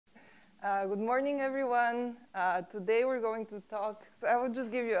Good morning, everyone. Today we're going to talk, so I will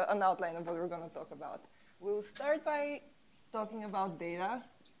just give you an outline of what we're going to talk about. We'll start by talking about data.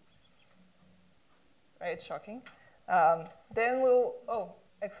 Right, shocking. Then we'll,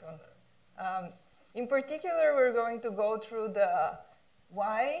 excellent. In particular, we're going to go through the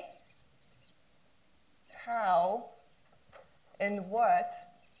why, how, and what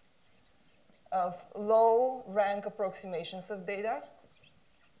of low rank approximations of data.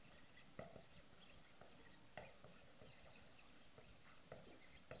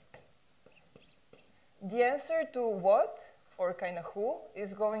 The answer to what, or kind of who,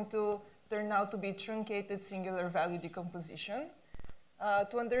 is going to turn out to be truncated singular value decomposition.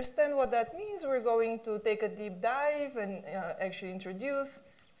 To understand what that means, we're going to take a deep dive and actually introduce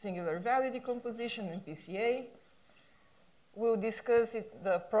singular value decomposition and PCA. We'll discuss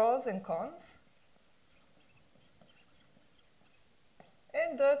the pros and cons.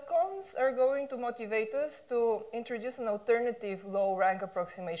 And the cons are going to motivate us to introduce an alternative low-rank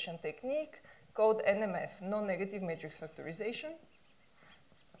approximation technique called NMF, non-negative matrix factorization.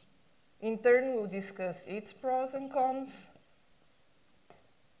 In turn, we'll discuss its pros and cons.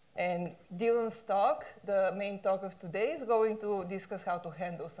 And Dylan's talk, the main talk of today, is going to discuss how to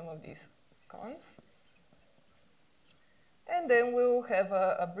handle some of these cons. And then we'll have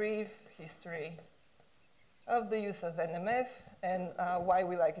a brief history of the use of NMF and why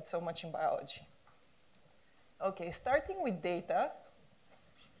we like it so much in biology. Okay, starting with data.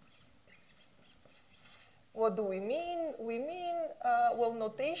 What do we mean? We mean, well,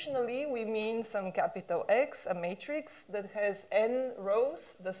 notationally, we mean some capital X, a matrix that has n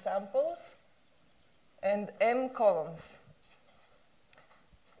rows, the samples, and m columns.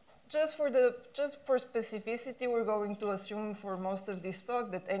 Just for specificity, we're going to assume for most of this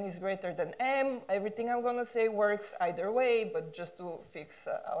talk that n is greater than m. Everything I'm going to say works either way, but just to fix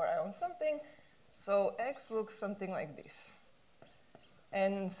our eye on something. So X looks something like this.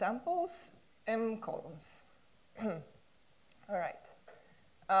 N samples, m columns. All right.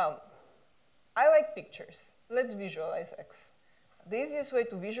 I like pictures. Let's visualize X. The easiest way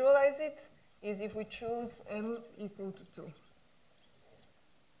to visualize it is if we choose m equal to 2.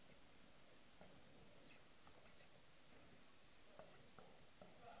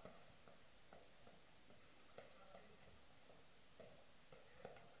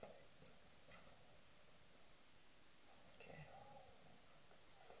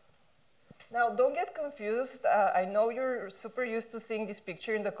 Now, don't get confused. I know you're super used to seeing this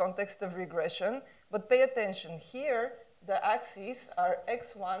picture in the context of regression, but pay attention. Here, the axes are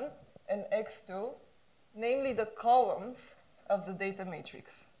x1 and x2, namely the columns of the data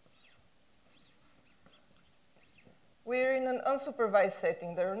matrix. We're in an unsupervised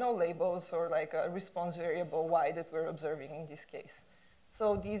setting. There are no labels or like a response variable y that we're observing in this case.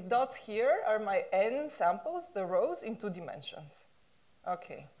 So these dots here are my n samples, the rows, in 2 dimensions.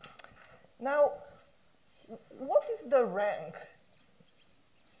 Okay. Now, what is the rank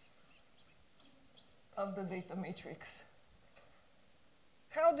of the data matrix?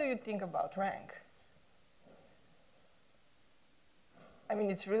 How do you think about rank? I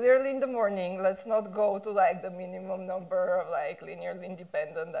mean, it's really early in the morning. Let's not go to like the minimum number of like linearly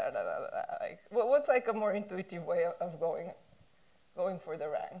independent. Like, what's like a more intuitive way of going for the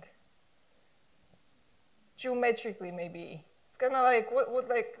rank? Geometrically, maybe. It's kind of like what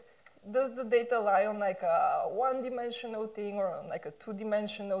like. Does the data lie on like a 1-dimensional thing or on like a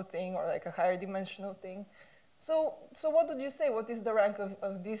 2-dimensional thing or like a higher dimensional thing? So what would you say? What is the rank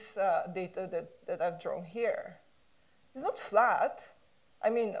of this data that I've drawn here? It's not flat.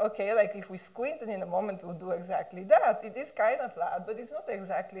 I mean, okay, like if we squint and in a moment we'll do exactly that. It is kind of flat, but it's not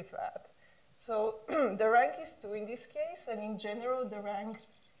exactly flat. So the rank is 2 in this case, and in general the rank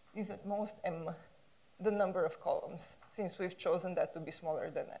is at most m, the number of columns, since we've chosen that to be smaller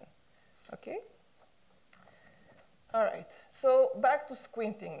than n. Okay? All right, so back to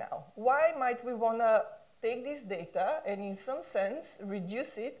squinting now. Why might we want to take this data and in some sense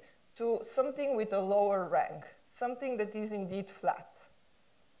reduce it to something with a lower rank, something that is indeed flat?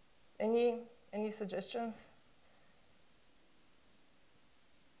 Any suggestions?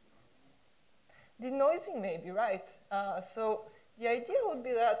 Denoising maybe, right? So the idea would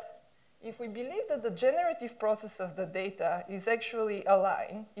be that if we believe that the generative process of the data is actually a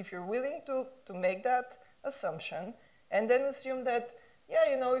line, if you're willing to make that assumption, and then assume that, yeah,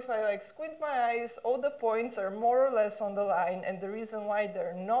 you know, if I like squint my eyes, all the points are more or less on the line, and the reason why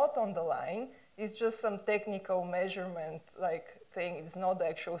they're not on the line is just some technical measurement like thing. It's not the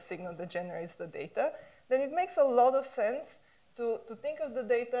actual signal that generates the data. Then it makes a lot of sense to think of the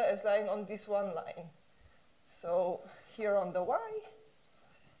data as lying on this one line. So here on the y,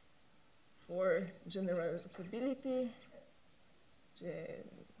 for generalizability.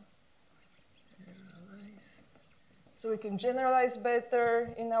 So we can generalize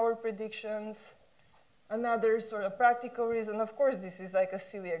better in our predictions. Another sort of practical reason, of course, this is like a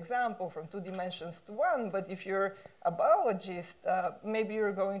silly example from 2 dimensions to 1, but if you're a biologist, maybe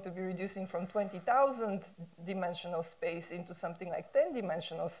you're going to be reducing from 20,000 dimensional space into something like 10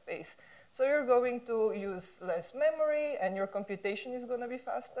 dimensional space. So you're going to use less memory and your computation is going to be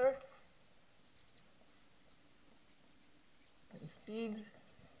faster. And speed.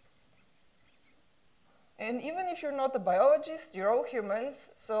 And even if you're not a biologist, you're all humans,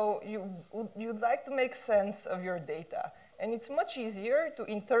 so you'd like to make sense of your data. And it's much easier to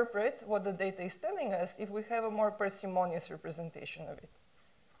interpret what the data is telling us if we have a more parsimonious representation of it.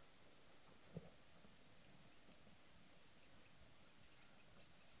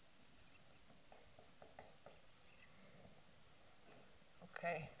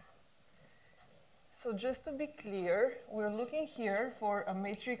 Okay. So just to be clear, we're looking here for a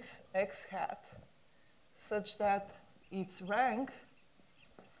matrix X hat such that its rank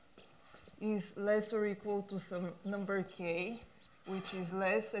is less or equal to some number k, which is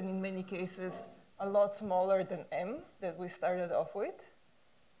less and in many cases a lot smaller than m that we started off with.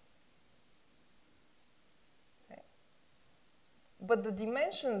 Okay. But the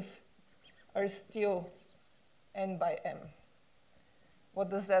dimensions are still n by m. What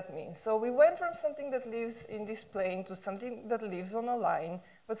does that mean? So we went from something that lives in this plane to something that lives on a line,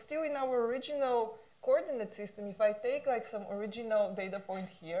 but still in our original coordinate system, if I take like some original data point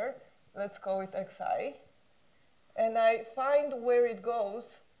here, let's call it xi, and I find where it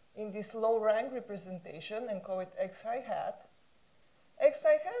goes in this low rank representation and call it xi hat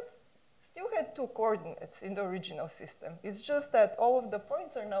still had 2 coordinates in the original system. It's just that all of the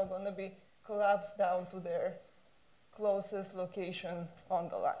points are now going to be collapsed down to their closest location on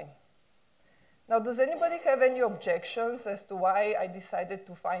the line. Now, does anybody have any objections as to why I decided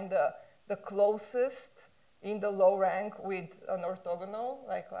to find the closest in the low rank with an orthogonal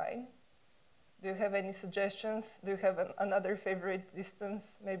like line? Do you have any suggestions? Do you have another favorite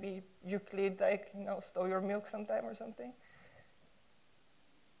distance? Maybe Euclid, like, you know, stole your milk sometime or something?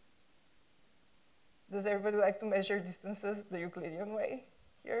 Does everybody like to measure distances the Euclidean way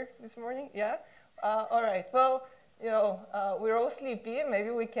here this morning? Yeah? All right. Well, you know, we're all sleepy, and maybe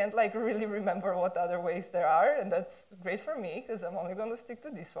we can't like really remember what other ways there are, and that's great for me because I'm only going to stick to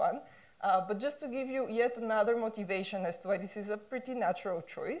this one. But just to give you yet another motivation as to why this is a pretty natural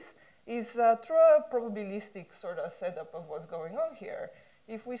choice, is through a probabilistic sort of setup of what's going on here.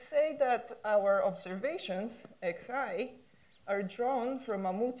 If we say that our observations, xi, are drawn from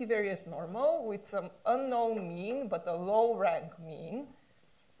a multivariate normal with some unknown mean, but a low rank mean,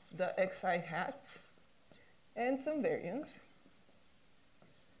 the xi hats, and some variance.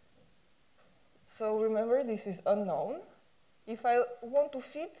 So remember, this is unknown. If I want to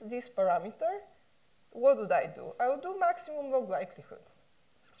fit this parameter, what would I do? I would do maximum log likelihood.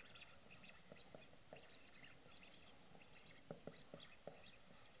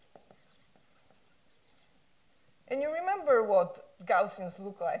 And you remember what Gaussians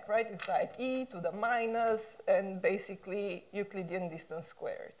look like, right? It's like e to the minus and basically Euclidean distance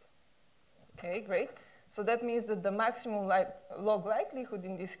squared. Okay, great. So that means that the maximum log likelihood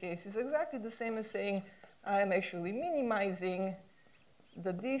in this case is exactly the same as saying I'm actually minimizing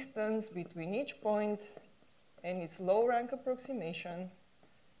the distance between each point and its low rank approximation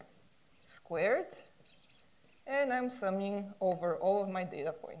squared, and I'm summing over all of my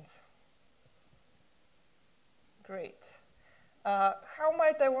data points. Great. How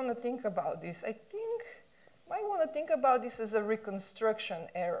might I want to think about this? I think I might want to think about this as a reconstruction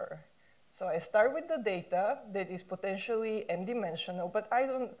error. So I start with the data that is potentially n-dimensional, but I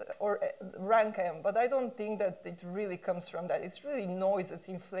don't, or rank m, but I don't think that it really comes from that. It's really noise that's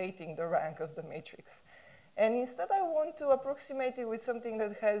inflating the rank of the matrix. And instead I want to approximate it with something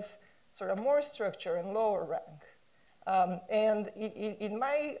that has sort of more structure and lower rank. And in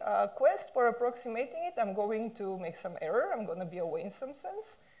my quest for approximating it, I'm going to make some error. I'm going to be away in some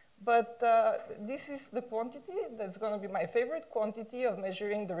sense. But this is the quantity that's going to be my favorite quantity of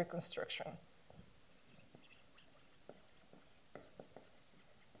measuring the reconstruction.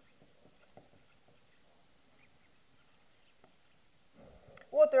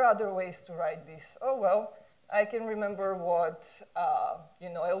 What are other ways to write this? Oh, well, I can remember what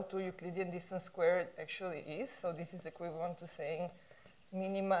L2 Euclidean distance squared actually is. So this is equivalent to saying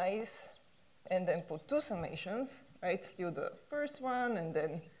minimize and then put 2 summations, right? Still the first one, and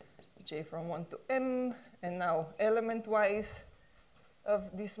then j from 1 to m, and now element-wise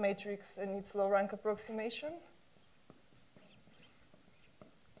of this matrix and its low rank approximation.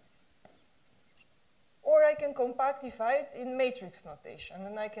 can compactify it in matrix notation.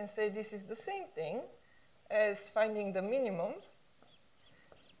 And I can say this is the same thing as finding the minimum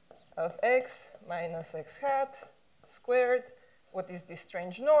of x minus x hat squared. What is this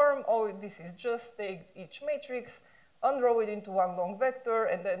strange norm? Oh, this is just take each matrix, unroll it into one long vector,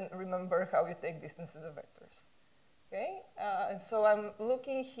 and then remember how you take distances of vectors. Okay? And so I'm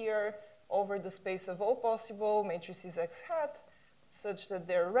looking here over the space of all possible matrices x hat, such that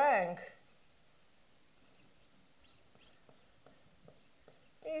their rank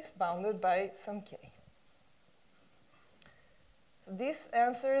is bounded by some k. So this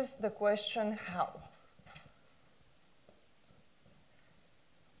answers the question how.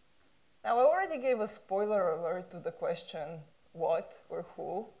 Now, I already gave a spoiler alert to the question what or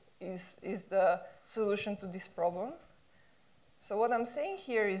who is the solution to this problem. So what I'm saying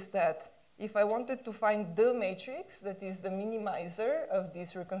here is that if I wanted to find the matrix that is the minimizer of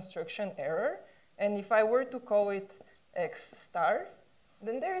this reconstruction error, and if I were to call it x star,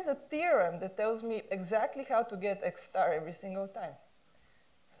 then there is a theorem that tells me exactly how to get x star every single time.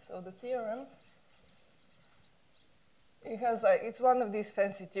 So the theorem, it's one of these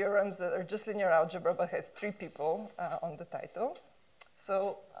fancy theorems that are just linear algebra, but has 3 people on the title.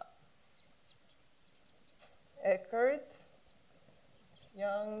 So Eckert,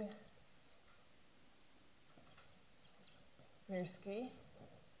 Young, Mirsky.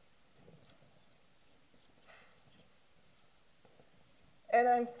 And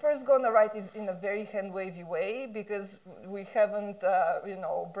I'm first going to write it in a very hand-wavy way because we haven't,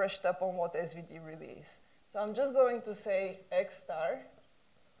 brushed up on what SVD really is. So I'm just going to say x star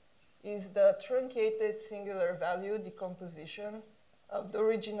is the truncated singular value decomposition of the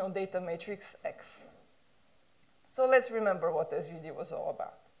original data matrix X. So let's remember what SVD was all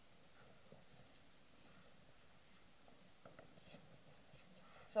about.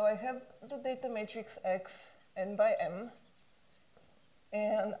 So I have the data matrix X n by m,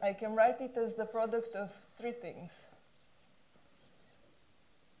 and I can write it as the product of 3 things.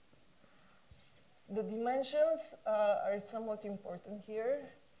 The dimensions are somewhat important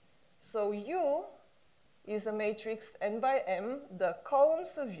here. So U is a matrix n by m. The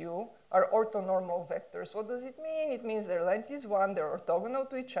columns of U are orthonormal vectors. What does it mean? It means their length is 1, they're orthogonal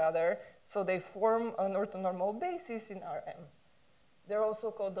to each other, so they form an orthonormal basis in Rm. They're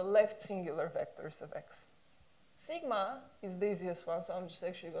also called the left singular vectors of X. Sigma is the easiest one, so I'm just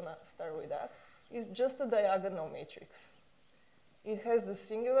actually going to start with that. It's just a diagonal matrix. It has the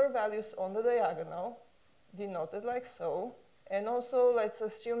singular values on the diagonal, denoted like so. And also, let's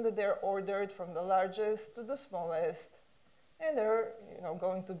assume that they're ordered from the largest to the smallest. And they're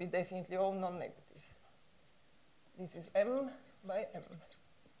going to be definitely all non-negative. This is m by m.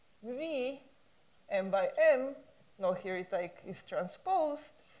 V, m by m, no, here it is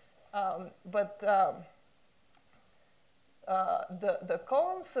transposed. The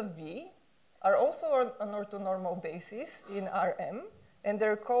columns of V are also an orthonormal basis in Rm, and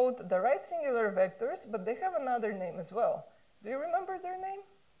they're called the right singular vectors, but they have another name as well. Do you remember their name?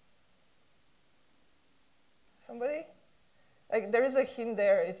 Somebody? There is a hint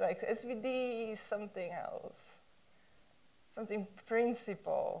there. It's like SVD something else. Something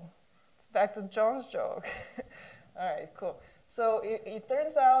principal. It's back to John's joke. All right, cool. So it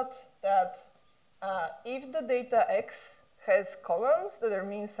turns out that if the data X has columns that are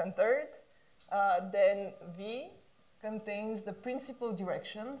mean-centered, then V contains the principal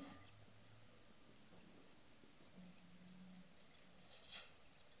directions.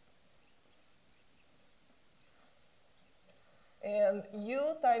 And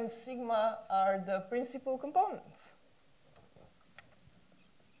U times sigma are the principal components.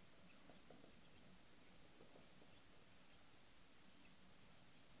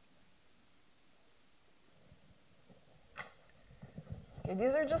 Okay,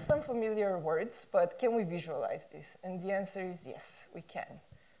 these are just some familiar words, but can we visualize this? And the answer is yes, we can.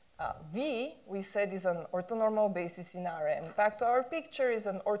 V, we said, is an orthonormal basis in Rm. Back to our picture, is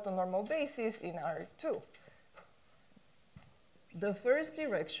an orthonormal basis in R2. The first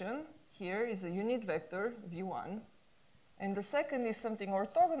direction here is a unit vector, V1, and the second is something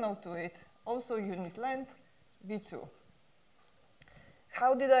orthogonal to it, also unit length, V2.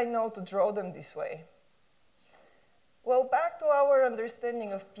 How did I know to draw them this way? Well, back to our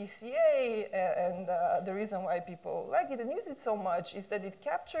understanding of PCA, and the reason why people like it and use it so much is that it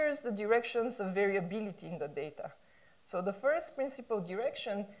captures the directions of variability in the data. So the first principal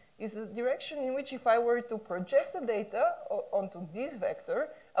direction is the direction in which if I were to project the data onto this vector,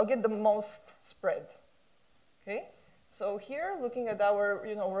 I'll get the most spread, okay? So here, looking at our,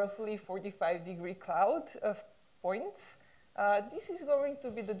 roughly 45-degree cloud of points, this is going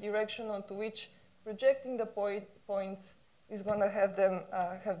to be the direction onto which projecting the points is going to have them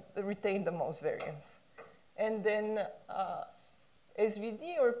retain the most variance. And then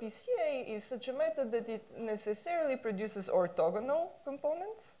SVD or PCA is such a method that it necessarily produces orthogonal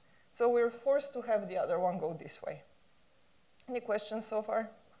components. So we're forced to have the other one go this way. Any questions so far?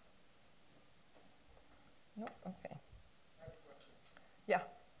 No? Okay. Yeah.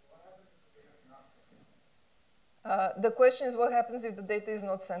 The question is, what happens if the data is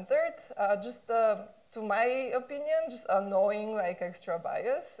not centered? To my opinion, just knowing like extra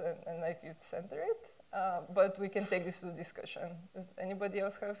bias and like you'd center it. But we can take this to the discussion. Does anybody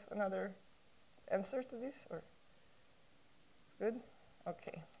else have another answer to this? Or it's good?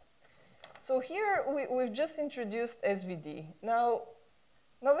 Okay. So here we've just introduced SVD. Now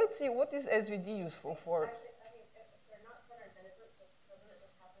let's see, what is SVD useful for? Actually, I mean, if they're not centered, then doesn't it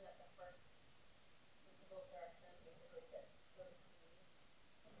just happen that the first visible direction basically goes to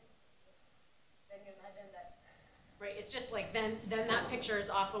then you imagine that, right? It's just like then that picture is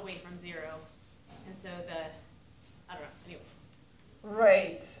off away from 0, and so I don't know. Anyway.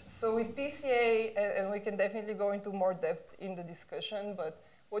 Right. So with PCA, and we can definitely go into more depth in the discussion, but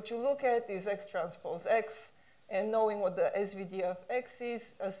what you look at is X transpose X, and knowing what the SVD of X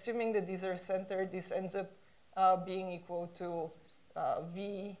is, assuming that these are centered, this ends up being equal to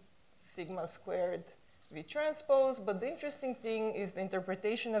V sigma squared V transpose. But the interesting thing is the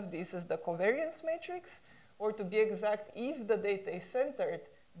interpretation of this as the covariance matrix, or to be exact, if the data is centered,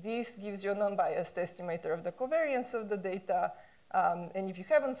 this gives you an unbiased estimator of the covariance of the data. And if you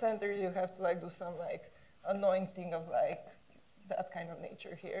haven't centered, you have to like do some like annoying thing of like that kind of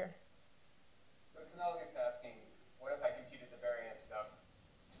nature here. So it's analogous to asking, what if I computed the variance without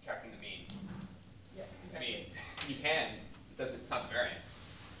subtracting the mean? Yeah, exactly. I mean, you can, it's not the variance.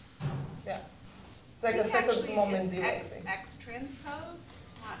 Yeah. It's like a second moment delay. X transpose,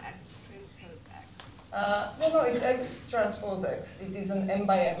 not X transpose X. No, it's X transpose X. It is an M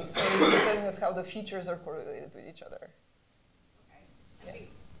by M. So it's telling us how the features are correlated with each other. Okay. I think,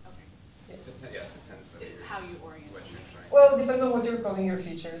 okay. Yeah, depends how you orient it. Well, it depends on what you're calling your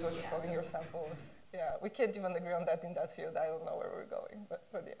features, what you're calling your samples. Yeah, we can't even agree on that in that field. I don't know where we're going, but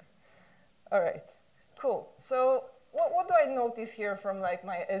yeah. All right, cool. So what do I notice here from like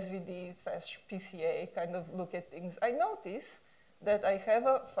my SVD/PCA kind of look at things? I notice that I have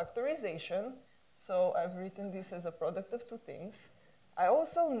a factorization. So I've written this as a product of two things. I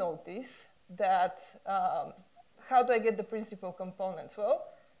also notice that, how do I get the principal components? Well,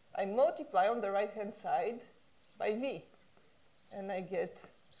 I multiply on the right-hand side by V. And I get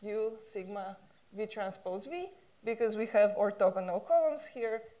U sigma V transpose V, because we have orthogonal columns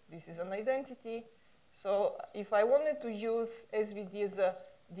here. This is an identity. So if I wanted to use SVD as a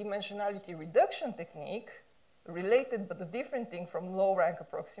dimensionality reduction technique, related but a different thing from low-rank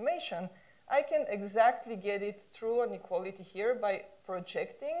approximation, I can exactly get it through an equality here by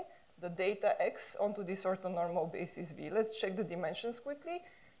projecting the data X onto this orthonormal basis V. Let's check the dimensions quickly.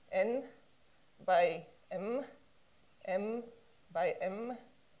 N by M, M by M,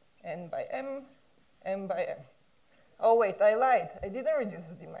 N by M, M by M. Oh wait, I lied. I didn't reduce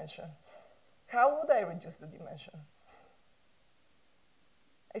the dimension. How would I reduce the dimension?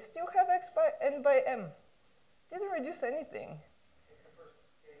 I still have X by N by M. Didn't reduce anything.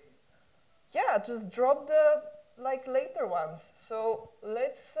 Yeah, just drop the like later ones. So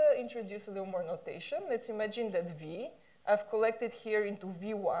let's introduce a little more notation. Let's imagine that V, I've collected here into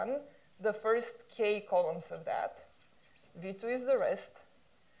V1 the first K columns of that. V2 is the rest.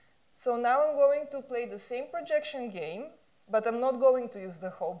 So now I'm going to play the same projection game, but I'm not going to use the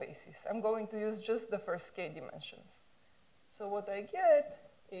whole basis. I'm going to use just the first K dimensions. So what I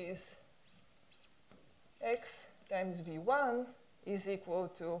get is X times V1 is equal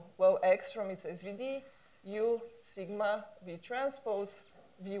to, well, X from its SVD, U sigma V transpose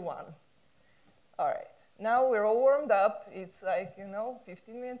V1. All right. Now we're all warmed up. It's like,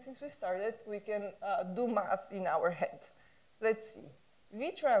 15 minutes since we started. We can do math in our head. Let's see.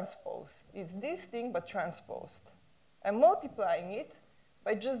 V transpose is this thing, but transposed. I'm multiplying it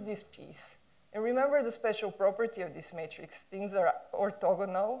by just this piece. And remember the special property of this matrix. Things are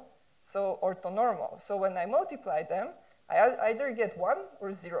orthogonal, so orthonormal. So when I multiply them, I either get 1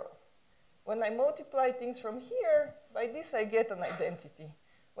 or 0. When I multiply things from here, by this I get an identity.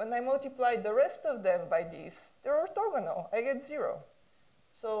 When I multiply the rest of them by this, they're orthogonal. I get 0.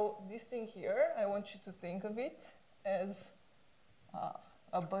 So this thing here, I want you to think of it as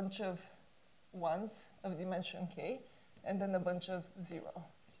a bunch of 1s of dimension k, and then a bunch of 0.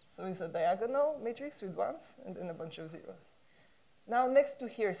 So it's a diagonal matrix with 1s, and then a bunch of 0s. Now next to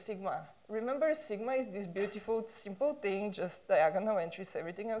here, sigma. Remember, sigma is this beautiful, simple thing, just diagonal entries,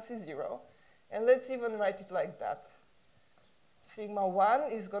 everything else is 0. And let's even write it like that. Sigma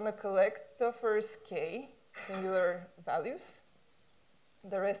 1 is going to collect the first k singular values.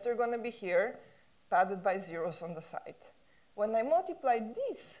 The rest are going to be here, padded by zeros on the side. When I multiply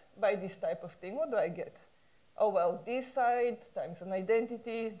this by this type of thing, what do I get? Oh, well, this side times an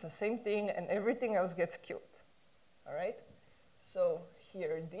identity is the same thing, and everything else gets killed. All right? So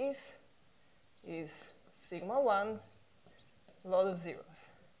here, this is sigma 1, a lot of zeros.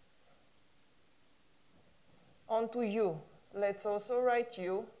 On to u. Let's also write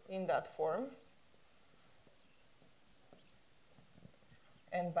u in that form.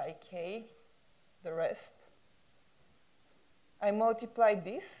 And by k, the rest. I multiply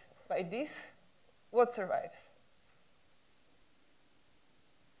this by this. What survives?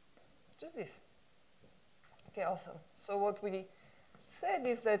 Just this. Okay, awesome. So what we said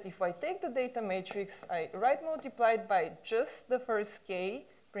is that if I take the data matrix, I right multiplied by just the first k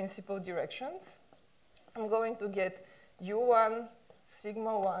principal directions, I'm going to get u1,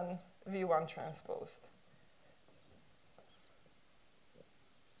 sigma 1, v1 transposed.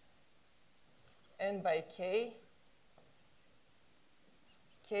 And by k,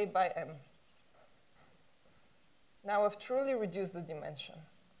 k by m. Now I've truly reduced the dimension.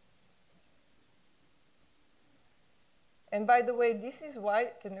 And by the way, this is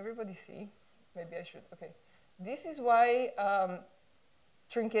why, can everybody see? Maybe I should, okay. This is why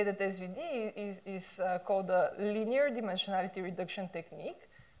truncated SVD is called a linear dimensionality reduction technique,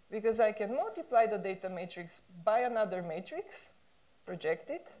 because I can multiply the data matrix by another matrix, project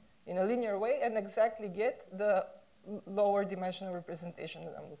it in a linear way, and exactly get the lower dimensional representation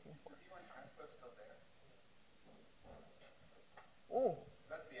that I'm looking for. Is the V1 transpose still there? Ooh. So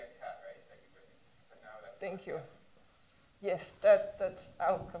that's the X hat, right? That you've written. But now that's Thank you. Yes, that's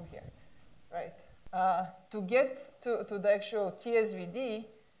outcome here, right? To get to the actual TSVD,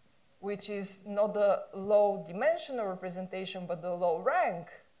 which is not the low dimensional representation, but the low rank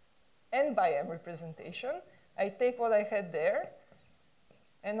n by m representation, I take what I had there,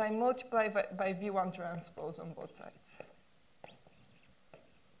 and I multiply by V1 transpose on both sides.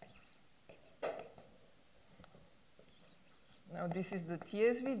 Now this is the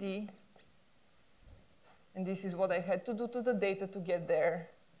TSVD. And this is what I had to do to the data to get there.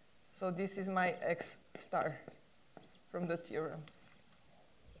 So this is my X star from the theorem.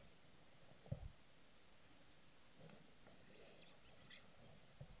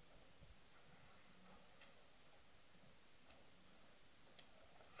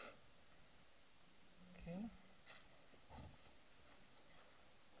 Okay.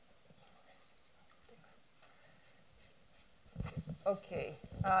 Okay.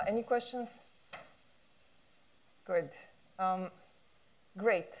 Any questions? Good.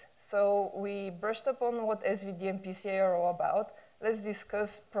 Great. So we brushed up on what SVD and PCA are all about. Let's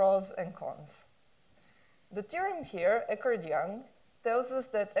discuss pros and cons. The theorem here, Eckert-Young, tells us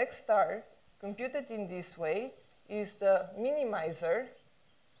that X star, computed in this way, is the minimizer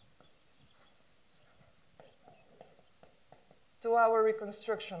to our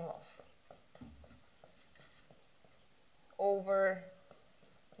reconstruction loss over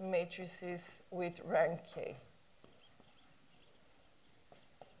matrices with rank k.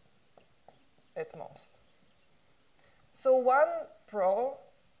 At most. So one pro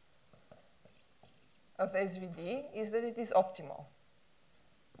of SVD is that it is optimal.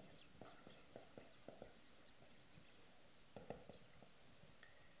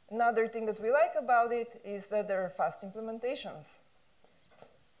 Another thing that we like about it is that there are fast implementations.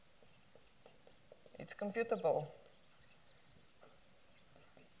 It's computable.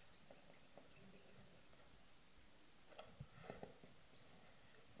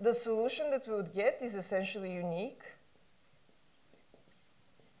 The solution that we would get is essentially unique.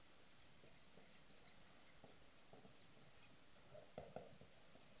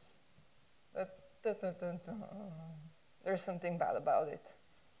 But there's something bad about it.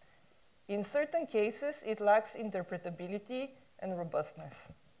 In certain cases, it lacks interpretability and robustness.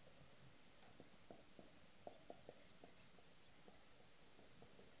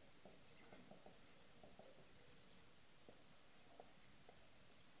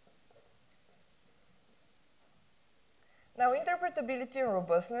 Now, interpretability and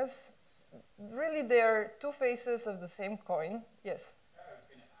robustness, really they are two faces of the same coin. Yes?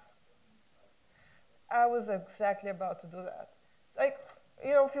 I was exactly about to do that. Like,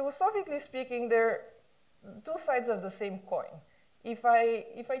 you know, philosophically speaking, they're two sides of the same coin. If I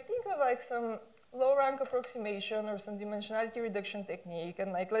think of like some low rank approximation or some dimensionality reduction technique,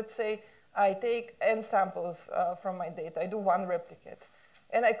 and like, let's say I take n samples from my data, I do one replicate,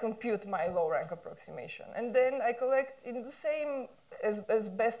 and I compute my low rank approximation. And then I collect in the same, as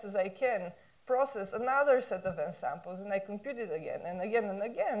best as I can, process another set of n samples, and I compute it again and again and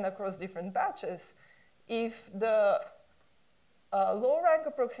again across different batches, if the low rank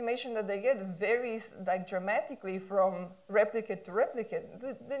approximation that they get varies like dramatically from replicate to replicate,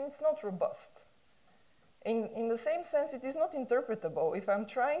 then it's not robust. In the same sense, it is not interpretable. If I'm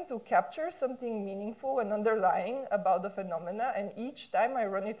trying to capture something meaningful and underlying about the phenomena, and each time I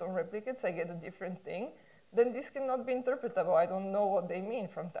run it on replicates, I get a different thing, then this cannot be interpretable. I don't know what they mean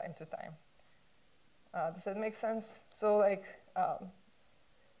from time to time. Does that make sense? So like,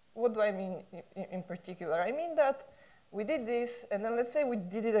 what do I mean in particular? I mean that we did this, and then let's say we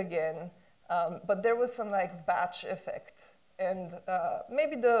did it again, but there was some like batch effect. And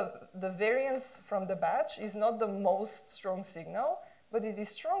maybe the variance from the batch is not the most strong signal, but it is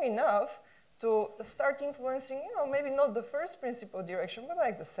strong enough to start influencing, you know, maybe not the first principal direction, but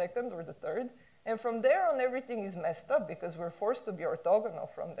like the second or the third. And from there on, everything is messed up because we're forced to be orthogonal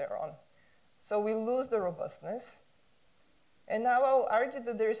from there on. So we lose the robustness. And now I'll argue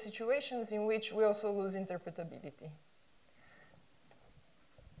that there are situations in which we also lose interpretability.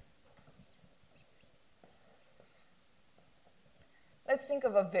 Let's think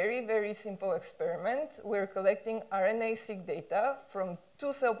of a very, very simple experiment. We're collecting RNA-Seq data from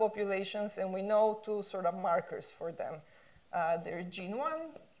 2 cell populations, and we know 2 sort of markers for them. They're gene 1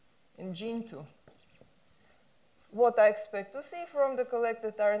 and gene 2. What I expect to see from the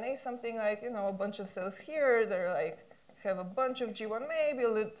collected RNA is something like, you know, a bunch of cells here. They're like, have a bunch of G1, maybe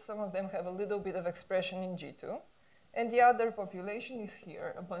some of them have a little bit of expression in G2. And the other population is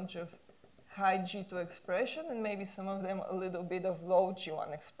here, a bunch of high G2 expression, and maybe some of them a little bit of low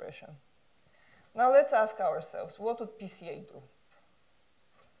G1 expression. Now let's ask ourselves, what would PCA do?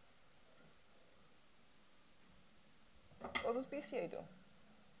 What would PCA do?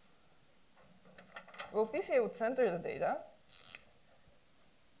 Well, PCA would center the data,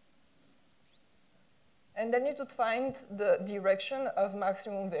 and then it would find the direction of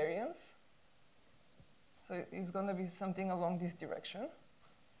maximum variance. So it's going to be something along this direction.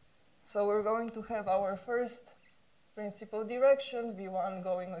 So we're going to have our first principal direction, V1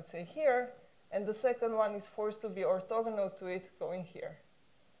 going, let's say, here, and the second one is forced to be orthogonal to it going here.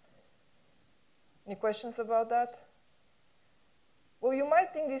 Any questions about that? Well, you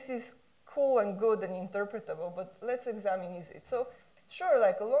might think this is cool and good and interpretable, but let's examine is it. So sure,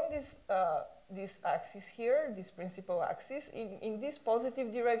 like along this axis here, this principal axis, in this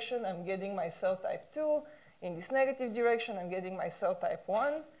positive direction, I'm getting my cell type 2. In this negative direction, I'm getting my cell type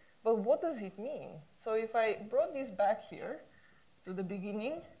 1. But what does it mean? So if I brought this back here to the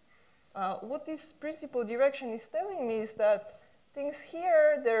beginning, what this principal direction is telling me is that things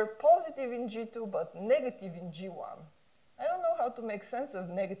here, they're positive in G2, but negative in G1. I don't know how to make sense of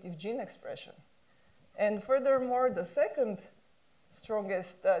negative gene expression. And furthermore, the second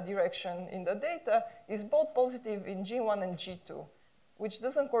strongest direction in the data is both positive in G1 and G2, which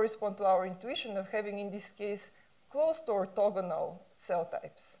doesn't correspond to our intuition of having, in this case, close to orthogonal cell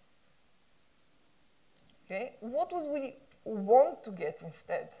types. Okay, what would we want to get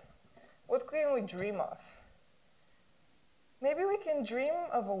instead? What can we dream of? Maybe we can dream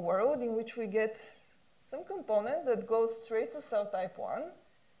of a world in which we get some component that goes straight to cell type 1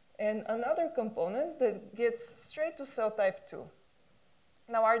 and another component that gets straight to cell type 2.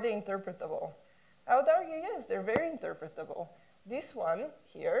 Now, are they interpretable? I would argue, yes, they're very interpretable. This one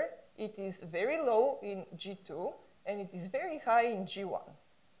here, it is very low in G2, and it is very high in G1.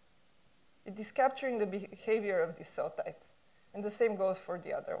 It is capturing the behavior of this cell type. And the same goes for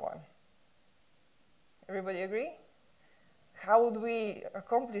the other one. Everybody agree? How would we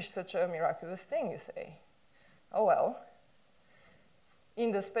accomplish such a miraculous thing, you say? Oh, well.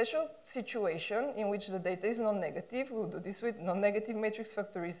 In the special situation in which the data is non-negative, we'll do this with non-negative matrix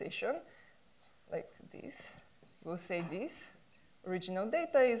factorization, like this. We'll say this. Original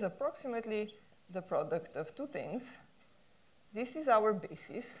data is approximately the product of 2 things. This is our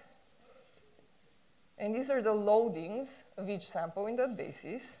basis. And these are the loadings of each sample in that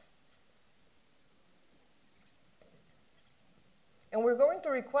basis. And we're going to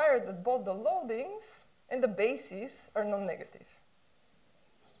require that both the loadings and the bases are non-negative.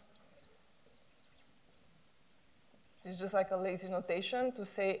 It's just like a lazy notation to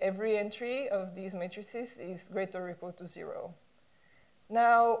say every entry of these matrices is greater or equal to 0.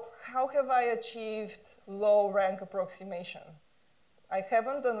 Now, how have I achieved low rank approximation? I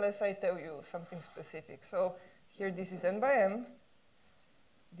haven't unless I tell you something specific. So here, this is n by m.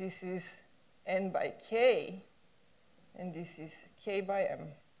 This is n by k. And this is k by m.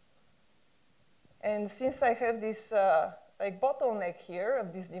 And since I have this like bottleneck here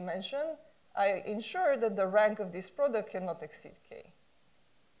of this dimension, I ensure that the rank of this product cannot exceed k.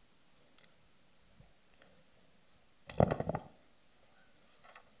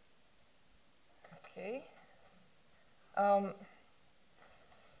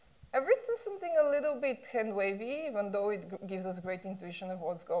 I've written something a little bit hand-wavy, even though it gives us great intuition of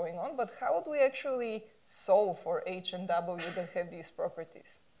what's going on, but how do we actually solve for H and W that have these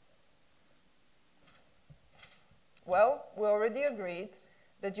properties? Well, we already agreed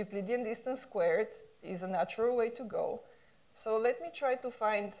that Euclidean distance squared is a natural way to go. So let me try to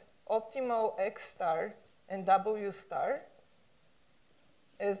find optimal X star and W star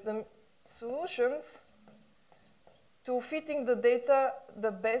as the solutions to fitting the data the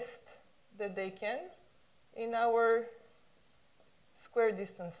best that they can in our square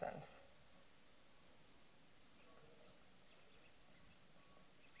distance sense.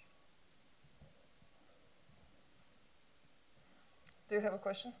 Do you have a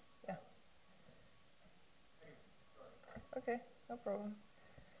question? Yeah. Okay, no problem.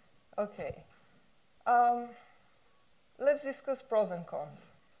 Okay. Let's discuss pros and cons.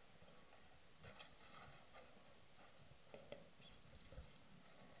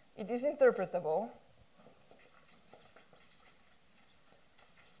 It is interpretable.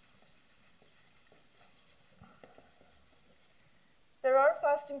 There are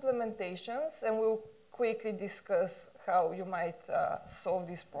fast implementations, and we'll quickly discuss how you might solve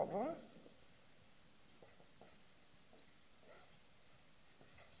this problem.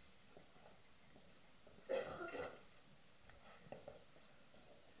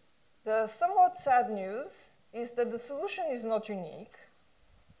 The somewhat sad news is that the solution is not unique.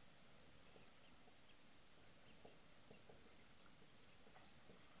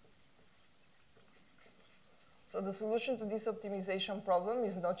 So the solution to this optimization problem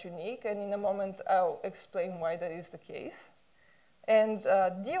is not unique, and in a moment I'll explain why that is the case. And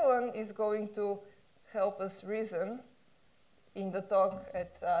Dion is going to help us reason in the talk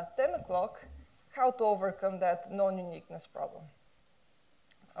at 10 o'clock how to overcome that non-uniqueness problem.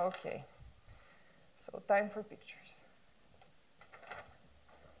 Okay, so time for pictures.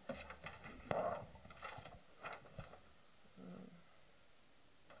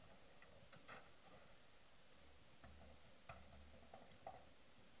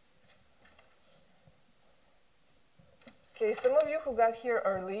 Okay, some of you who got here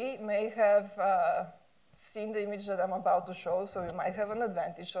early may have seen the image that I'm about to show, so you might have an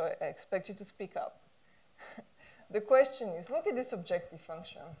advantage, so I expect you to speak up. The question is, look at this objective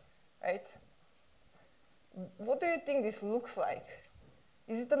function, right? What do you think this looks like?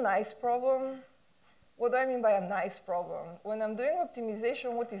 Is it a nice problem? What do I mean by a nice problem? When I'm doing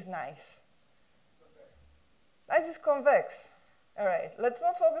optimization, what is nice? Nice is convex. All right, let's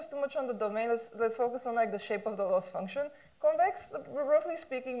not focus too much on the domain. Let's focus on like the shape of the loss function. Convex, roughly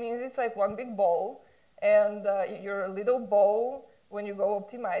speaking, means it's like one big ball, and you're a little ball. When you go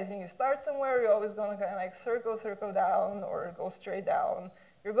optimizing, you start somewhere, you're always going to kind of like circle down or go straight down.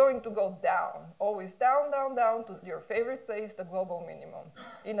 You're going to go down, always down, down, down to your favorite place, the global minimum,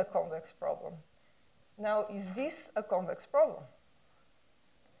 in a convex problem. Now, is this a convex problem?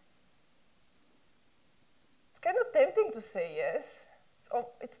 It's kind of tempting to say yes.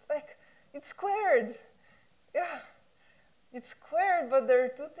 It's like, it's squared. Yeah. It's squared, but there are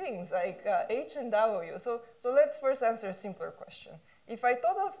two things, like H and W. So let's first answer a simpler question. If I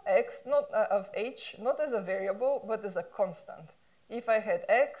thought of X, of H, not as a variable, but as a constant. If I had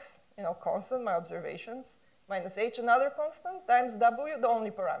X, constant, my observations, minus H, another constant, times W, the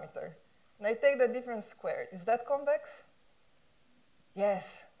only parameter. And I take the difference squared. Is that convex? Yes.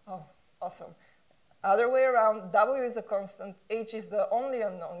 Oh, awesome. Other way around, W is a constant, H is the only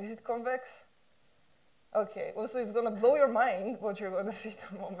unknown. Is it convex? Okay, well, so it's going to blow your mind what you're going to see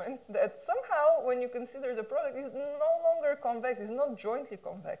in a moment, that somehow when you consider the product, it's no longer convex, it's not jointly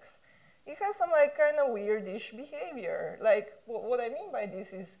convex. It has some like kind of weirdish behavior. Like what I mean by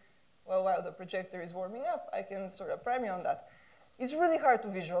this is, well, while the projector is warming up, I can sort of prime you on that. It's really hard to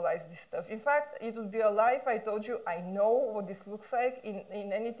visualize this stuff. In fact, it would be a lie if I told you I know what this looks like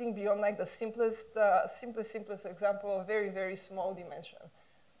in anything beyond like the simplest example of very, very small dimension.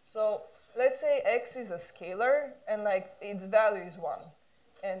 So let's say X is a scalar, and like its value is 1.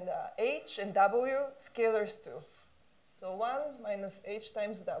 And H and W, scalars too. So 1 minus H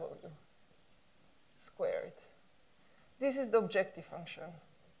times W squared. This is the objective function.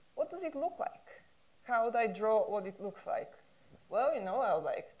 What does it look like? How would I draw what it looks like? Well, I'll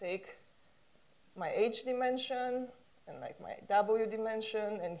like take my H dimension and like my W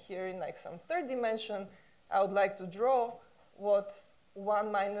dimension, and here in like some third dimension, I would like to draw what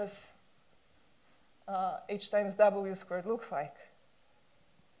 1 minus H times W squared looks like.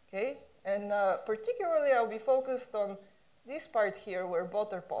 Okay, and particularly I'll be focused on this part here where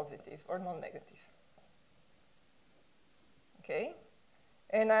both are positive or non-negative. Okay,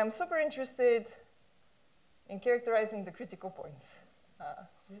 and I'm super interested in characterizing the critical points.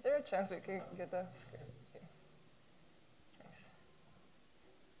 Is there a chance we can get a scale? Okay. Nice.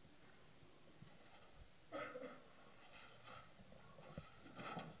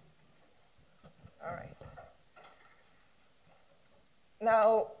 All right.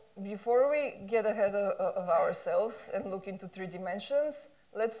 Now, before we get ahead of ourselves and look into 3 dimensions,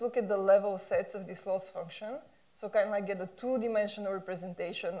 let's look at the level sets of this loss function. So kind of like get a 2-dimensional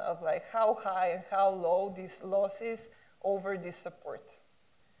representation of like how high and how low this loss is over this support.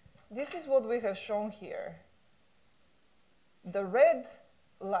 This is what we have shown here. The red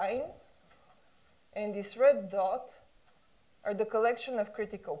line and this red dot are the collection of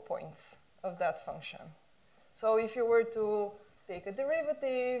critical points of that function. So if you were to take a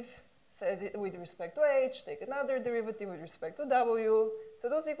derivative, set it with respect to h, take another derivative with respect to w,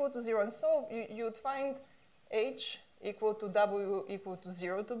 set those equal to 0 and solve, you'd find h equal to w equal to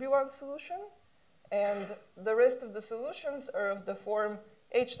 0 to be one solution. And the rest of the solutions are of the form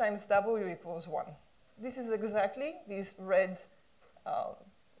h times w equals 1. This is exactly this red,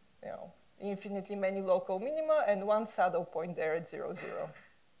 infinitely many local minima and one saddle point there at 0, 0.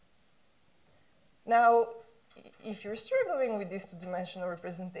 Now, if you're struggling with this 2-dimensional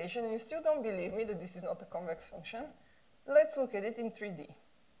representation and you still don't believe me that this is not a convex function, let's look at it in 3D.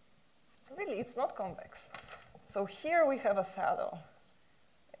 Really, it's not convex. So here we have a saddle,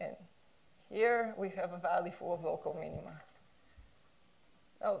 and here we have a valley full of local minima.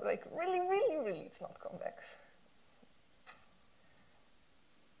 Now, like really, it's not convex.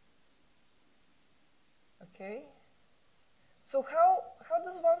 Okay. So how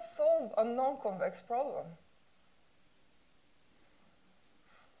does one solve a non-convex problem?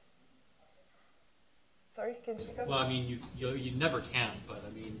 Sorry, can you speak up? Well, I mean, you never can, but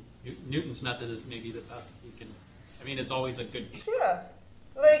I mean, Newton's method is maybe the best you can. I mean, it's always a good. Yeah,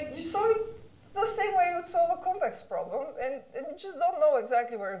 like you solve it the same way you would solve a convex problem, and you just don't know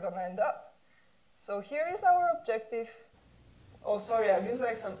exactly where you're gonna end up. So here is our objective. Oh, sorry, I've used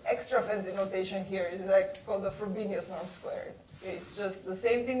like some extra fancy notation here. It's like called the Frobenius norm squared. It's just the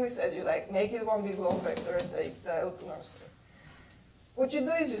same thing we said. You like make it one big long vector and take the L2 norm squared. What you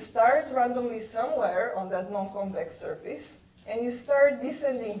do is you start randomly somewhere on that non-convex surface, and you start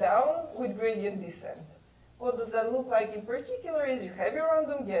descending down with gradient descent. What does that look like in particular is you have your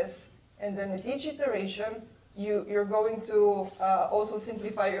random guess, and then at each iteration, you're going to also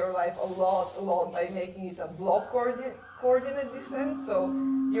simplify your life a lot by making it a block coordinate descent. So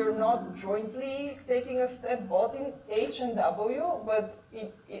you're not jointly taking a step both in h and w, but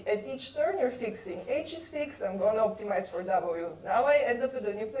at each turn you're fixing. H is fixed, I'm going to optimize for w. Now I end up at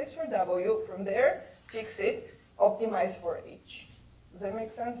a new place for w. From there, fix it, optimize for h. Does that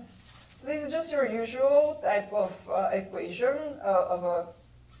make sense? So this is just your usual type of equation of a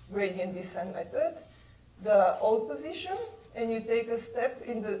gradient descent method. The old position, and you take a step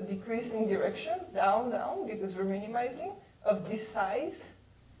in the decreasing direction, down, down, because we're minimizing, of this size,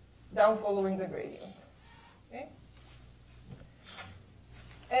 down following the gradient. Okay?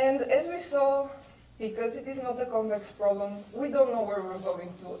 And as we saw, because it is not a convex problem, we don't know where we're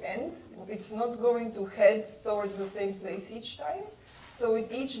going to end. It's not going to head towards the same place each time. So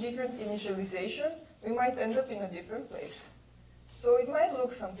with each different initialization, we might end up in a different place. So it might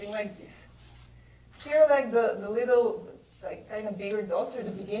look something like this. Here, like the little, like kind of bigger dots are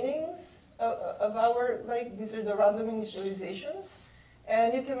the beginnings of our, like these are the random initializations,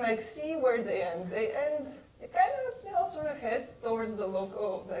 and you can like see where they end. They kind of, sort of head towards the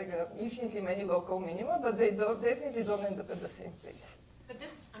local, like infinitely many local minima, but they definitely don't end up at the same place. But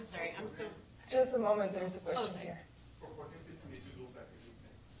this, I'm sorry, I'm so. Just a moment, there's a question sorry. here. What if this initial loop vector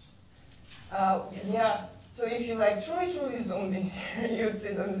zigzag? Yeah. So if you like truly zoomed in here, you'd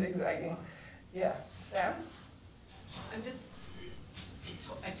see them zigzagging. Yeah. Sam? I'm just,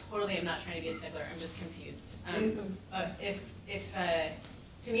 I totally am not trying to be a stickler. I'm just confused. Please do.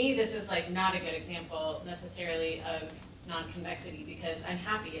 To me, this is like not a good example necessarily of non-convexity because I'm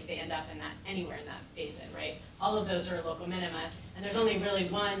happy if they end up in that anywhere in that basin, right? All of those are local minima, and there's only really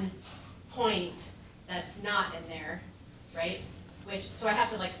one point that's not in there, right? So I have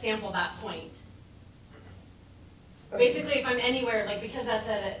to like sample that point. Basically, if I'm anywhere, like because that's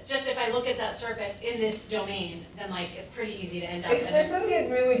just if I look at that surface in this domain, then like it's pretty easy to end up. I certainly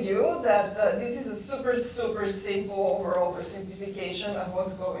agree with you that this is a super simple overall oversimplification of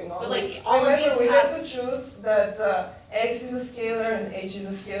what's going on. But like all of these we have to choose that x is a scalar and h is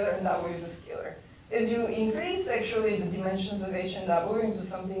a scalar and w is a scalar. As you increase actually the dimensions of h and w into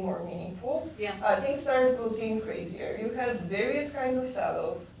something more meaningful, things start looking crazier. You have various kinds of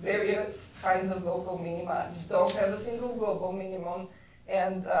saddles, various kinds of local minima. You don't have a single global minimum.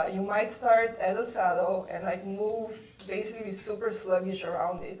 And you might start at a saddle and like move basically super sluggish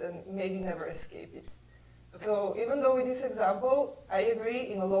around it and maybe never escape it. So even though with this example, I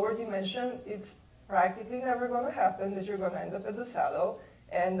agree in a lower dimension, it's practically never going to happen that you're going to end up at the saddle.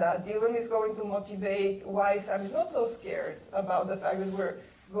 And Dylan is going to motivate why Sam is not so scared about the fact that we're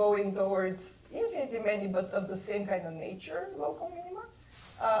going towards infinitely many, but of the same kind of nature, local minima.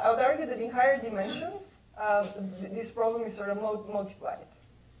 I would argue that in higher dimensions, this problem is sort of multiplied.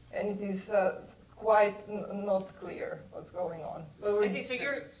 And it is quite not clear what's going on. I see, so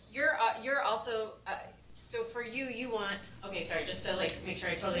you're also, so for you, you want, okay, sorry, just to like make sure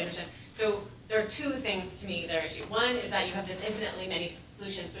I totally understand. So there are two things to me that are issue. One is that you have this infinitely many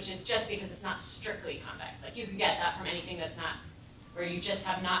solutions, which is just because it's not strictly convex. Like you can get that from anything that's not, where you just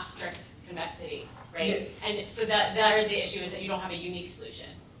have not strict convexity, right? Yes. And so that the issue is that you don't have a unique solution.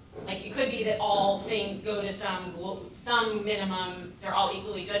 Like it could be that all things go to some minimum, they're all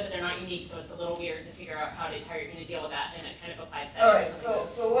equally good, but they're not unique, so it's a little weird to figure out how you're going to deal with that in a kind of applied setting. All right,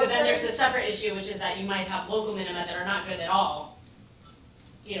 so then there's the separate issue, which is that you might have local minima that are not good at all,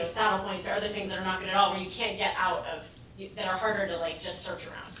 you know, saddle points or other things that are not good at all, where you can't get out of, that are harder to like just search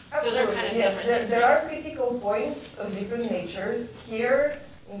around. Absolutely. Those are kind of yes, separate things. There are critical points of different natures. Here,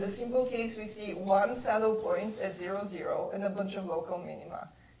 in the simple case, we see one saddle point at 0, 0, and a bunch of local minima.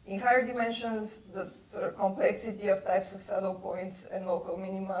 In higher dimensions, the sort of complexity of types of saddle points and local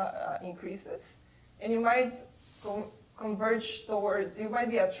minima increases. And you might converge toward, you might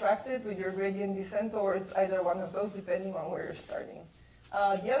be attracted with your gradient descent towards either one of those, depending on where you're starting.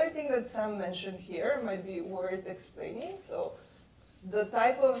 The other thing that Sam mentioned here might be worth explaining. So the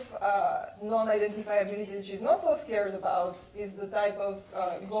type of non-identifiability that she's not so scared about is the type of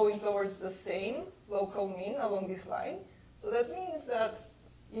going towards the same local mean along this line. So that means that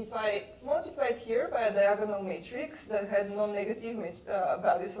if I multiplied here by a diagonal matrix that had non-negative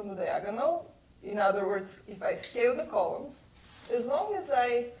values on the diagonal, in other words, if I scale the columns, as long as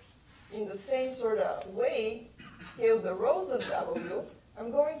I, in the same sort of way, scale the rows of W,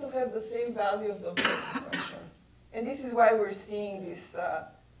 I'm going to have the same value of the objective function. And this is why we're seeing this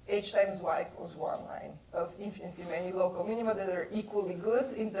h times y equals 1 line of infinitely many local minima that are equally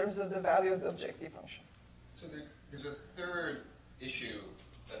good in terms of the value of the objective function. So there's a third issue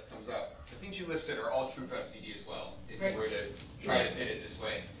that comes up. The things you listed are all true for SVD as well, if you were to try to fit it this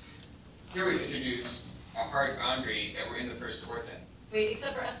way. Here we've introduced a hard boundary that we're in the first ortho. Wait,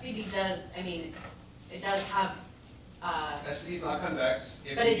 except for SVD does, I mean, it does have... SVD is not convex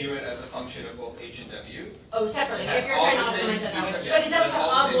if but you view it as a function of both h and w. Oh, separately, It has if you're all trying to the same optimize it that way. feature- But it yes, does has all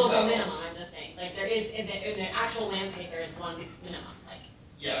the have a same global cells. minimum, I'm just saying. Like there is, in the actual landscape, there is one minimum. Like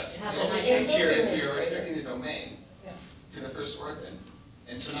Yes, it has the a only nice change here is we structure. are restricting the domain Yeah. to the first ortho.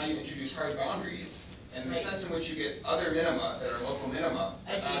 And so now you introduce hard boundaries, and the Right. sense in which you get other minima that are local minima,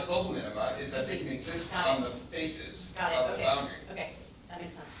 I but see. not global minima, is I that they see. can exist Got it. on the faces Got it, of the okay. boundary. Okay, that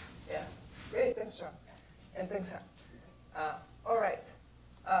makes sense. Yeah. Great, thanks, John. And thanks, Sam. All right.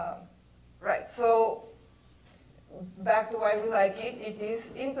 Right, so back to why we like it. It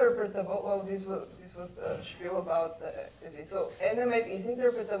is interpretable. Well, this was the spiel about the so NMF is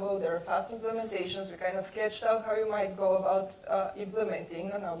interpretable. There are fast implementations. We kind of sketched out how you might go about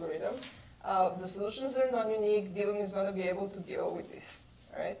implementing an algorithm. The solutions are non-unique. Dylan is going to be able to deal with this.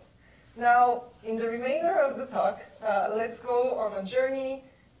 All right. Now, in the remainder of the talk, let's go on a journey,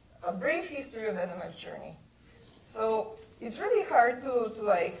 a brief history of NMF journey. So it's really hard to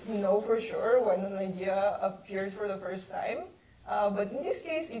like know for sure when an idea appeared for the first time. But in this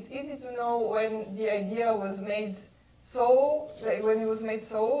case, it's easy to know when the idea was made so, like when it was made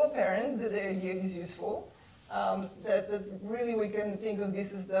so apparent that the idea is useful, that really we can think of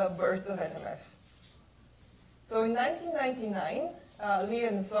this as the birth of NMF. So in 1999, Li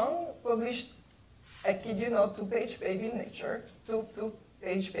and Song published, I kid you not, two-page paper in Nature,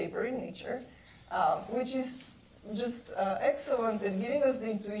 two-page paper in Nature, which is just excellent at giving us the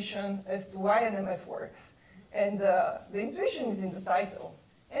intuition as to why NMF works. And the intuition is in the title.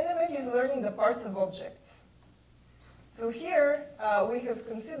 NMF is learning the parts of objects. So here, we have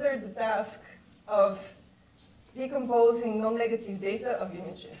considered the task of decomposing non-negative data of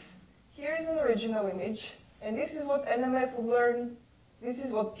images. Here is an original image, and this is what NMF would learn. This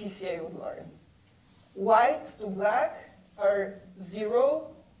is what PCA would learn. White to black are 0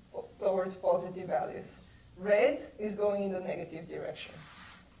 towards positive values. Red is going in the negative direction.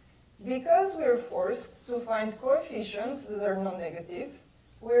 Because we're forced to find coefficients that are non-negative,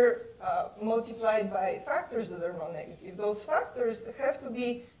 we're multiplied by factors that are non-negative. Those factors have to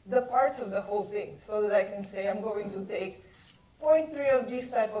be the parts of the whole thing, so that I can say I'm going to take 0.3 of this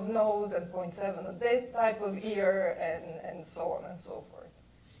type of nose and 0.7 of that type of ear, and so on and so forth.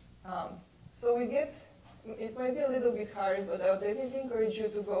 So we get, it might be a little bit hard, but I would definitely encourage you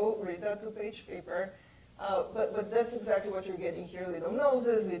to go read that two-page paper. But that's exactly what you're getting here: little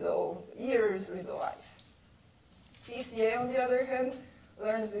noses, little ears, little eyes. PCA, on the other hand,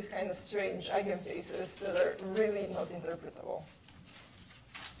 learns these kind of strange eigenfaces that are really not interpretable.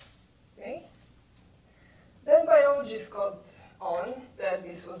 Okay? Then biologists caught on that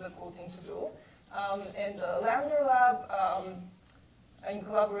this was a cool thing to do. And the Lander Lab, in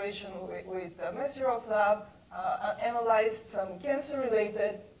collaboration with Mesirov Lab, analyzed some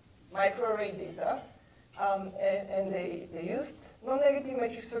cancer-related microarray data. And they used non-negative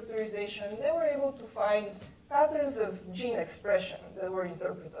matrix factorization. They were able to find patterns of gene expression that were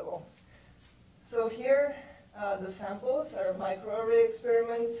interpretable. So here, the samples are microarray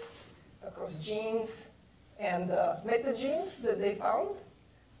experiments across genes, and metagenes that they found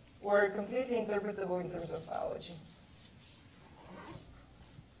were completely interpretable in terms of biology.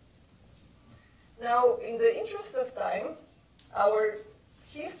 Now, in the interest of time, our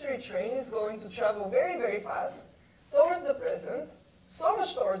history train is going to travel very, very fast towards the present, so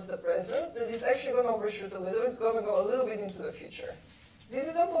much towards the present that it's actually going to overshoot a little. It's going to go a little bit into the future. This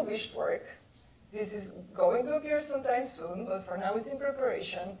is unpublished work. This is going to appear sometime soon, but for now it's in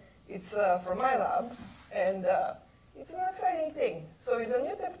preparation. It's from my lab, and it's an exciting thing. So it's a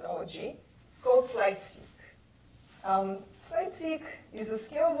new technology called scRNA-Seq. scRNA-Seq is a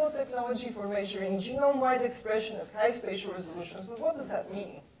scalable technology for measuring genome-wide expression at high spatial resolutions. But what does that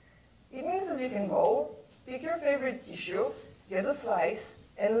mean? It means that you can go, pick your favorite tissue, get a slice,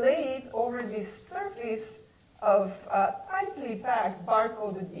 and lay it over this surface of tightly packed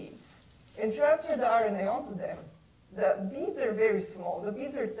bar-coded beads, and transfer the RNA onto them. The beads are very small. The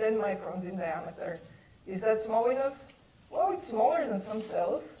beads are 10 microns in diameter. Is that small enough? Well, it's smaller than some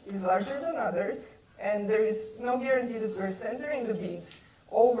cells, it's larger than others, and there is no guarantee that we're centering the beads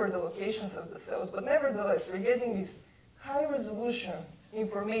over the locations of the cells, but nevertheless, we're getting this high-resolution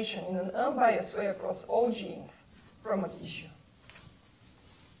information in an unbiased way across all genes from a tissue.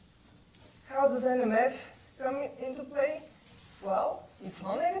 How does NMF come into play? Well, it's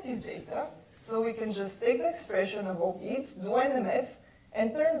non-negative data, so we can just take the expression of all beads, do NMF,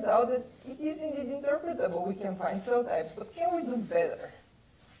 and turns out that it is indeed interpretable. We can find cell types, but can we do better?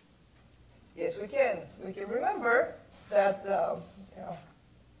 Yes, we can. We can remember that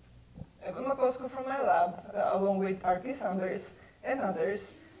Evan McCosker from my lab, along with R.P. Sanders and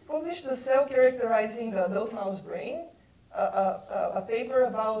others, published a cell characterizing the adult mouse brain, a paper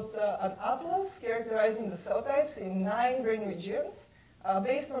about an atlas characterizing the cell types in 9 brain regions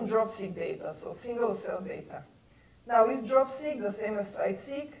based on drop-seq data, so single-cell data. Now, is drop-seq the same as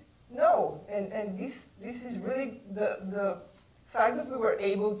site-seq? No, and this is really the fact that we were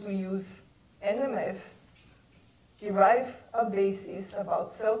able to use NMF, derive a basis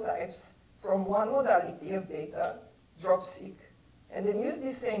about cell types from one modality of data, drop-seq, and then use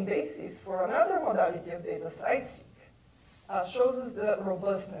the same basis for another modality of data, site-seq, shows us the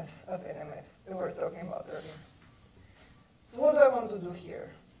robustness of NMF that we were talking about earlier. So what do I want to do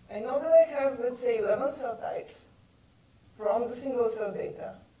here? I know that I have, let's say, 11 cell types from the single-cell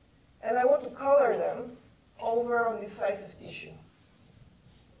data, and I want to color them over on this slice of tissue.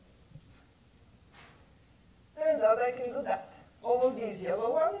 Turns out I can do that. All of these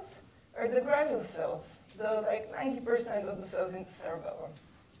yellow ones are the granule cells, the like 90% of the cells in the cerebellum.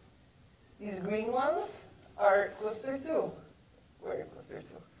 These green ones are cluster 2. Where are cluster 2?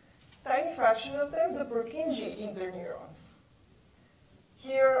 Tiny fraction of them, the Purkinje interneurons.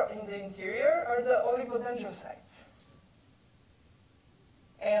 Here in the interior are the oligodendrocytes.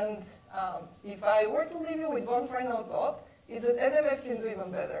 And if I were to leave you with one final thought, is that NMF can do even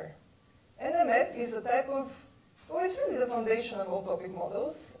better. NMF is a type of, well, it's really the foundation of all topic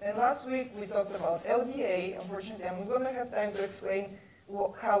models. And last week we talked about LDA. Unfortunately, I'm not going to have time to explain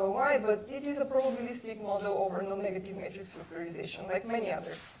how and why, but it is a probabilistic model over non-negative matrix factorization, like many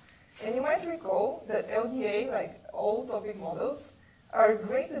others. And you might recall that LDA, like all topic models, are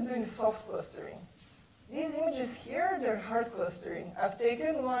great at doing soft clustering. These images here, they're hard clustering. I've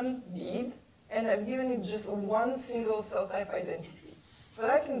taken one bead, and I've given it just one single cell type identity. But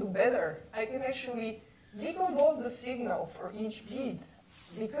I can do better. I can actually deconvolve the signal for each bead.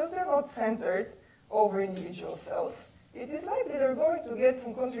 Because they're not centered over individual cells, it is likely they're going to get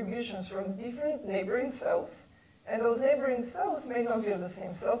some contributions from different neighboring cells, and those neighboring cells may not be of the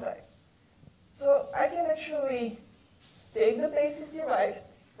same cell type. So I can actually take the basis derived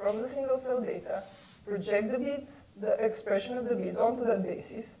from the single cell data, project the beads, the expression of the beads onto that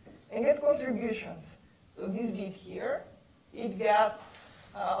basis, and get contributions. So this bead here it got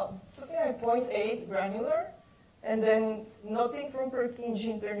something like 0.8 granular, and then nothing from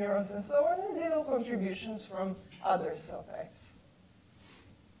Purkinje interneurons and so on, and little contributions from other cell types.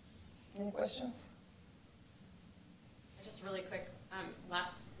 Any questions? Just really quick,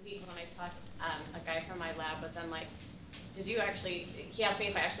 last week when I talked, a guy from my lab was then like, did you actually, he asked me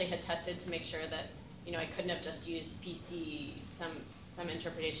if I actually had tested to make sure that, you know, I couldn't have just used PC, some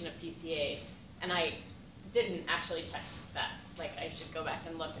interpretation of PCA, and I didn't actually check that. Like, I should go back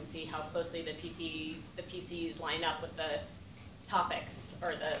and look and see how closely the PCs line up with the topics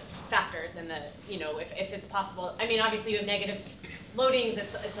or the factors and the, you know, if it's possible. I mean, obviously you have negative loadings,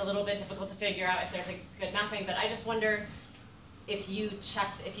 it's a little bit difficult to figure out if there's a good mapping, but I just wonder if you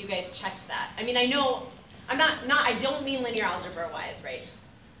guys checked that. I mean, I know, I don't mean linear algebra wise, right?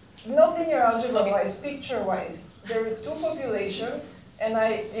 Not linear algebra wise, picture wise. There were two populations, and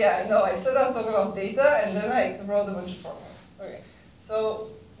I said I'll talk about data, and then I wrote a bunch of formulas. Okay,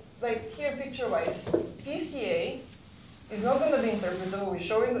 so like here, picture wise, PCA is not going to be interpretable. We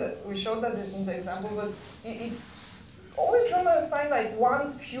showed that in the example, but it's always going to find like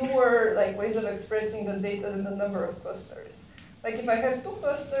one fewer like ways of expressing the data than the number of clusters. Like if I have two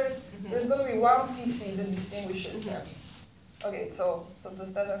clusters, there's going to be one PC that distinguishes them. Okay, so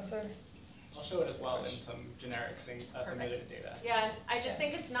does that answer? I'll show it as well in some generic simulated data. Yeah, and I just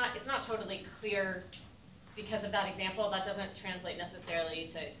think it's not totally clear because of that example. That doesn't translate necessarily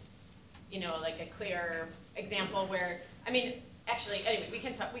to, you know, like a clear example where, I mean, actually, anyway, we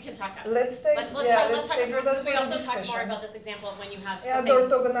can talk after. Let's talk afterwards, because we also talked more about this example of when you have something. Yeah,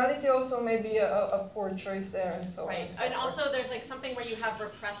 the orthogonality also may be a poor choice there, and so on. Right, and also there's like something where you have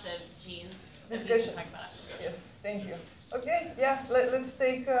repressive genes. Discussion. We can talk about it. Yes, thank you. Okay, yeah, let's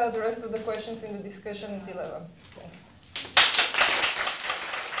take the rest of the questions in the discussion at 11. Thanks.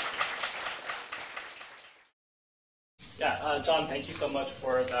 Yeah, John, thank you so much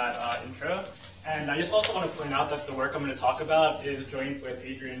for that intro. And I just also want to point out that the work I'm going to talk about is joined with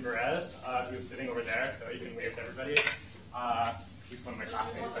Adrian Perez, who's sitting over there, so you can wave to everybody. He's one of my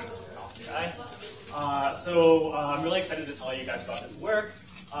classmates and an awesome guy. So I'm really excited to tell you guys about this work.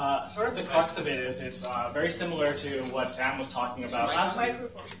 Sort of the crux of it is it's very similar to what Sam was talking about last week.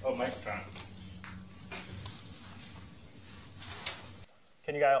 Oh, microphone.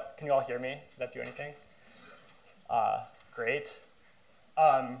 Can you all hear me? Did that do anything? Great.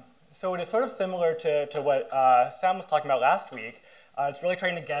 So it is sort of similar to what Sam was talking about last week. It's really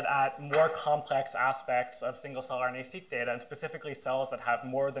trying to get at more complex aspects of single-cell RNA-Seq data, and specifically cells that have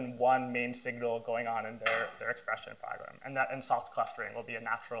more than one main signal going on in their expression pattern. And soft clustering will be a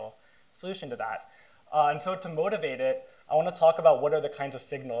natural solution to that. And so to motivate it, I want to talk about what are the kinds of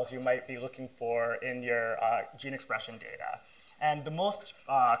signals you might be looking for in your gene expression data. And the most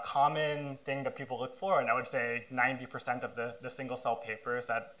common thing that people look for, and I would say 90% of the single-cell papers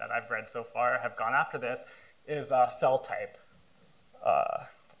that I've read so far have gone after this, is cell type. Oh,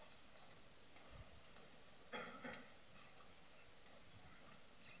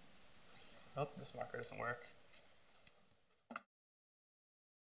 this marker doesn't work.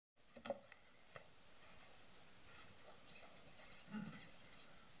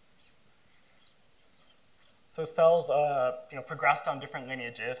 So cells progress down different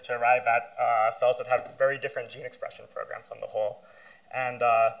lineages to arrive at cells that have very different gene expression programs on the whole. And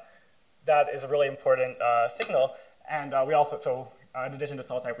that is a really important signal. And we also, in addition to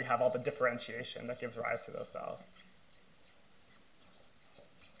cell type, we have all the differentiation that gives rise to those cells.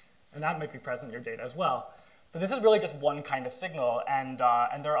 And that might be present in your data as well. But this is really just one kind of signal, and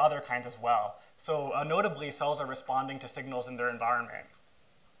there are other kinds as well. So notably, cells are responding to signals in their environment.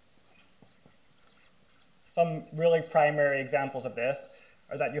 Some really primary examples of this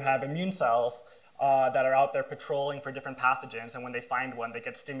are that you have immune cells that are out there patrolling for different pathogens, and when they find one, they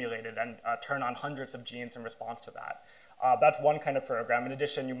get stimulated and turn on hundreds of genes in response to that. That's one kind of program. In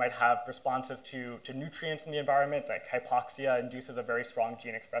addition, you might have responses to nutrients in the environment, like hypoxia induces a very strong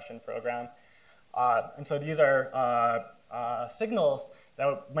gene expression program. And so these are signals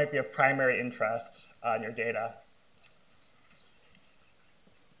that might be of primary interest in your data.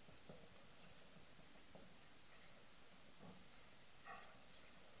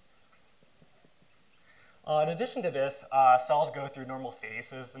 In addition to this, cells go through normal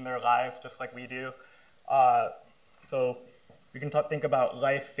phases in their lives, just like we do. So we can think about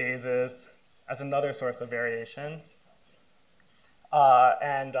life phases as another source of variation.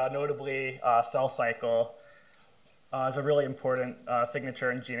 And notably, cell cycle is a really important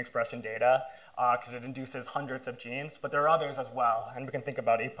signature in gene expression data because it induces hundreds of genes, but there are others as well. And we can think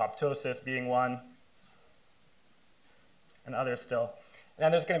about apoptosis being one, and others still. And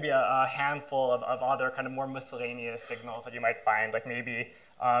then there's going to be a handful of other kind of more miscellaneous signals that you might find, like maybe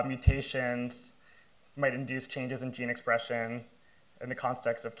mutations might induce changes in gene expression in the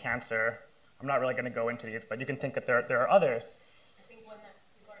context of cancer. I'm not really going to go into these, but you can think that there are others. I think one that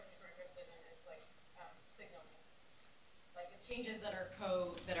people are super interested in is like signaling, like the changes that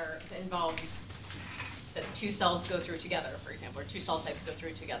involve that two cells go through together, for example, or two cell types go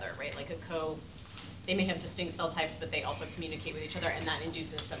through together, right? Like they may have distinct cell types, but they also communicate with each other, and that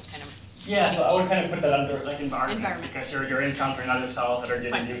induces some kind of Yeah, so I would kind of put that under like environment. Environment. Because you're encountering other cells that are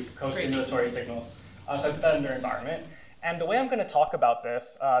giving you co-stimulatory signals. So I put that under environment. And the way I'm going to talk about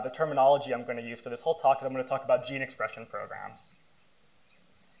this, the terminology I'm going to use for this whole talk is I'm going to talk about gene expression programs.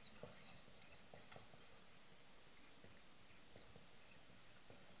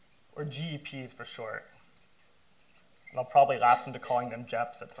 Or GEPs for short. And I'll probably lapse into calling them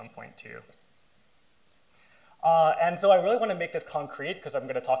JEPs at some point too. And so I really want to make this concrete because I'm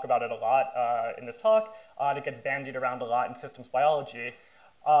going to talk about it a lot in this talk. It gets bandied around a lot in systems biology.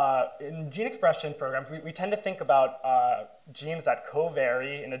 In gene expression programs, we tend to think about genes that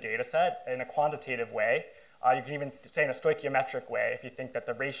co-vary in a data set in a quantitative way. You can even say in a stoichiometric way if you think that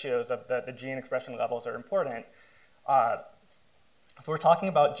the ratios of the gene expression levels are important. So we're talking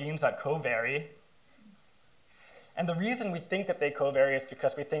about genes that co-vary. And the reason we think that they co-vary is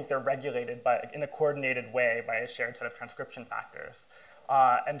because we think they're regulated in a coordinated way by a shared set of transcription factors.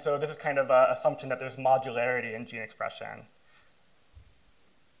 And so this is kind of an assumption that there's modularity in gene expression,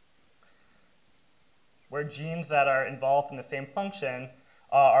 where genes that are involved in the same function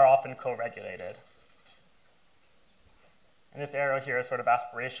are often co-regulated. And this arrow here is sort of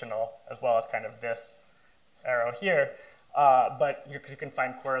aspirational, as well as kind of this arrow here. But you can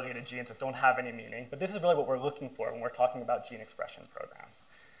find correlated genes that don't have any meaning. But this is really what we're looking for when we're talking about gene expression programs.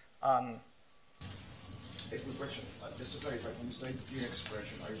 A quick question. Just to clarify, when you say gene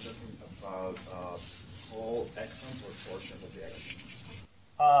expression, are you talking about whole exons or portions of the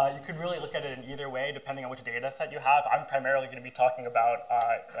exons? You could really look at it in either way, depending on which data set you have. I'm primarily going to be talking about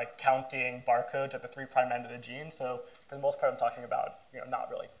like counting barcodes at the 3' end of the gene. So for the most part, I'm talking about not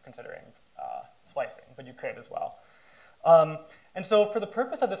really considering splicing, but you could as well. And so for the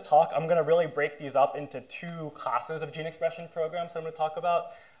purpose of this talk, I'm going to really break these up into two classes of gene expression programs that I'm going to talk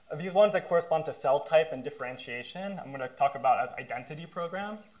about. These ones that correspond to cell type and differentiation, I'm going to talk about as identity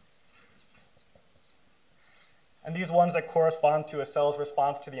programs. And these ones that correspond to a cell's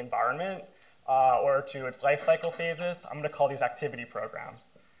response to the environment or to its life cycle phases, I'm going to call these activity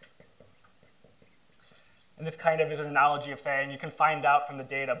programs. And this kind of is an analogy of saying you can find out from the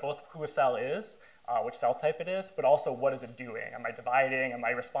data both who a cell is, which cell type it is, but also what is it doing? Am I dividing? Am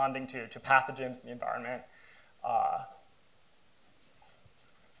I responding to pathogens in the environment? Wow,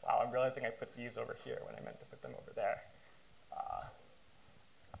 I'm realizing I put these over here when I meant to put them over there.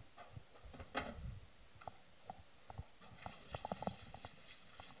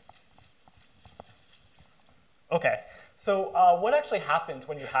 Okay, so what actually happens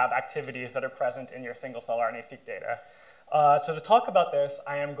when you have activities that are present in your single-cell RNA-Seq data? So to talk about this,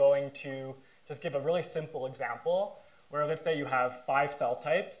 I am going to just give a really simple example where let's say you have 5 cell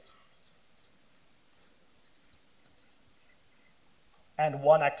types and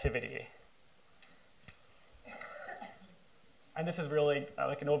 1 activity. And this is really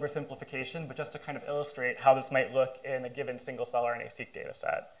like an oversimplification, but just to kind of illustrate how this might look in a given single-cell RNA-Seq data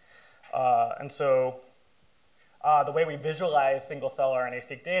set. And so the way we visualize single-cell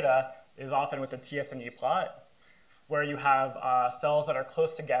RNA-Seq data is often with a TS&E plot, where you have cells that are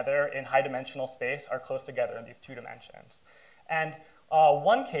close together in high-dimensional space are close together in these 2 dimensions. And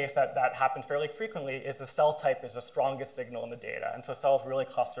one case that happens fairly frequently is the cell type is the strongest signal in the data, and so cells really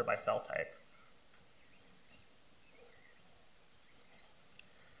cluster by cell type.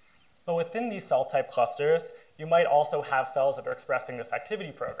 But within these cell type clusters, you might also have cells that are expressing this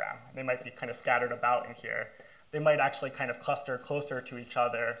activity program. They might be kind of scattered about in here. They might actually kind of cluster closer to each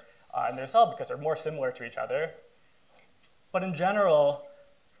other in their cell because they're more similar to each other. But in general,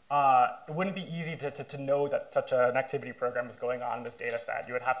 it wouldn't be easy to know that such an activity program is going on in this data set.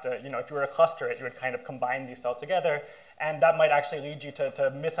 You would have to, if you were to cluster it, you would kind of combine these cells together, and that might actually lead you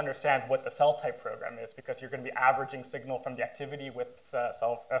to misunderstand what the cell type program is because you're going to be averaging signal from the activity with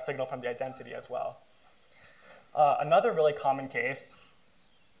signal from the identity as well. Another really common case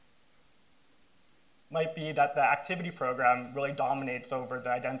might be that the activity program really dominates over the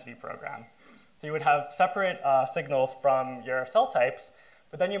identity program. So you would have separate signals from your cell types,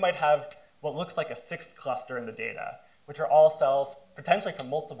 but then you might have what looks like a 6th cluster in the data, which are all cells potentially from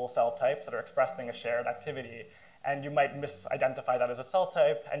multiple cell types that are expressing a shared activity. And you might misidentify that as a cell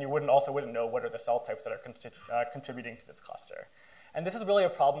type, and you wouldn't know what are the cell types that are contributing to this cluster. And this is really a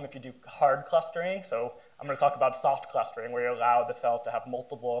problem if you do hard clustering. So I'm going to talk about soft clustering, where you allow the cells to have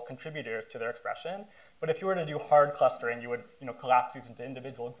multiple contributors to their expression. But if you were to do hard clustering, you would collapse these into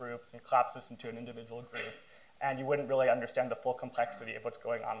individual groups and collapse this into an individual group. And you wouldn't really understand the full complexity of what's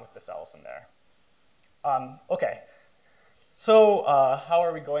going on with the cells in there. OK. So how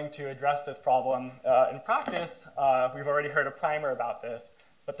are we going to address this problem? In practice, we've already heard a primer about this.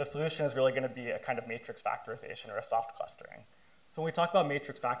 But the solution is really going to be a kind of matrix factorization or a soft clustering. So when we talk about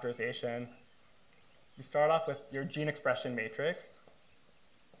matrix factorization, you start off with your gene expression matrix.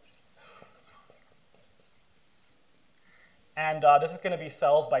 And this is going to be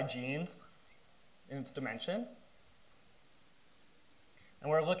cells by genes in its dimension. And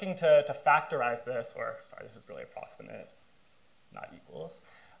we're looking to factorize this, or sorry, this is really approximate, not equals.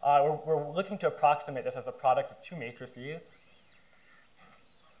 We're looking to approximate this as a product of two matrices.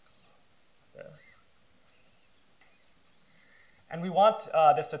 This. And we want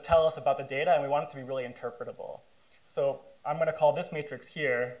this to tell us about the data, and we want it to be really interpretable. So I'm going to call this matrix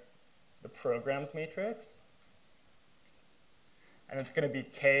here the programs matrix. And it's going to be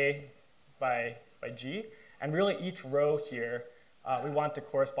K by G. And really each row here, we want to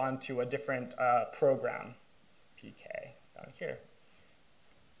correspond to a different program, PK, down here.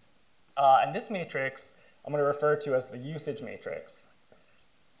 And this matrix, I'm going to refer to as the usage matrix.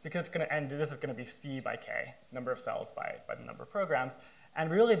 Because it's going to end, this is going to be C by K, number of cells by the number of programs.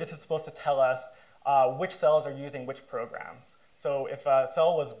 And really, this is supposed to tell us which cells are using which programs. So if a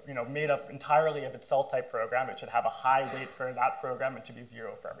cell was made up entirely of its cell type program, it should have a high weight for that program. It should be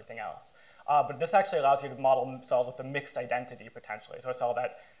 0 for everything else. But this actually allows you to model cells with a mixed identity, potentially. So a cell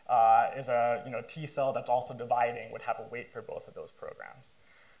that is a T cell that's also dividing would have a weight for both of those programs.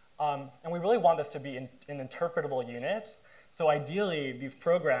 And we really want this to be in interpretable units. So ideally, these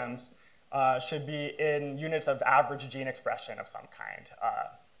programs should be in units of average gene expression of some kind.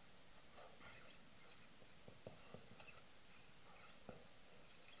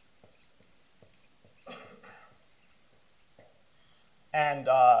 And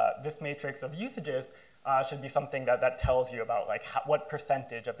this matrix of usages should be something that tells you about what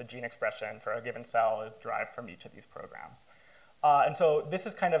percentage of the gene expression for a given cell is derived from each of these programs. And so this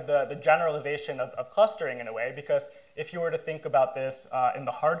is kind of the generalization of clustering in a way, because if you were to think about this in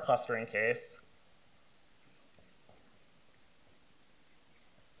the hard clustering case,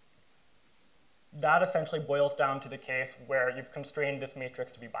 that essentially boils down to the case where you've constrained this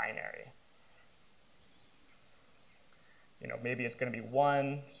matrix to be binary. Maybe it's going to be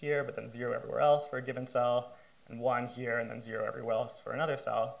 1 here, but then 0 everywhere else for a given cell, and 1 here, and then 0 everywhere else for another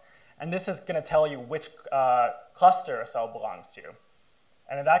cell. And this is going to tell you which cluster a cell belongs to.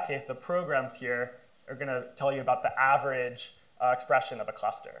 And in that case, the programs here are going to tell you about the average expression of a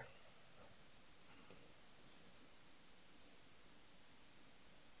cluster.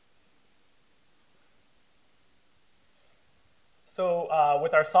 So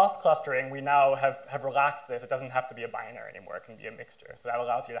with our soft clustering, we now have relaxed this. It doesn't have to be a binary anymore. It can be a mixture. So that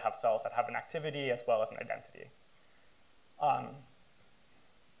allows you to have cells that have an activity as well as an identity.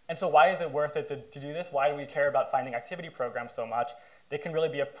 And so why is it worth it to do this? Why do we care about finding activity programs so much? They can really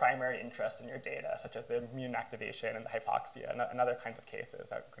be of primary interest in your data, such as the immune activation and the hypoxia and other kinds of cases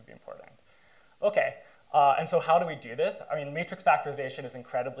that could be important. OK, and so how do we do this? I mean, matrix factorization is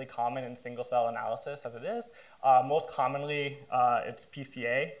incredibly common in single-cell analysis as it is. Most commonly, it's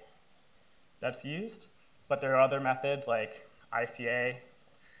PCA that's used. But there are other methods like ICA.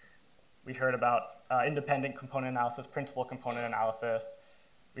 We heard about independent component analysis, principal component analysis.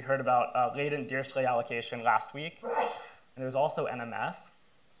 We heard about latent Dirichlet allocation last week. And there's also NMF.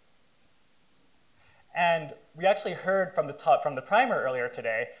 And we actually heard from the primer earlier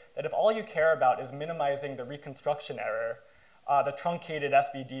today that if all you care about is minimizing the reconstruction error, the truncated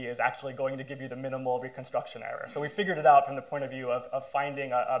SVD is actually going to give you the minimal reconstruction error. So we figured it out from the point of view of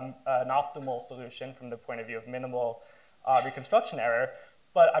finding an optimal solution from the point of view of minimal reconstruction error.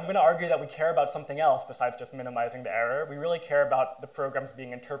 But I'm going to argue that we care about something else besides just minimizing the error. We really care about the programs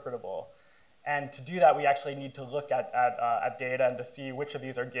being interpretable. And to do that, we actually need to look at data and to see which of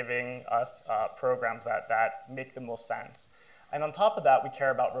these are giving us programs that make the most sense. And on top of that, we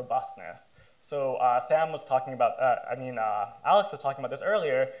care about robustness. So Sam was talking about, Alex was talking about this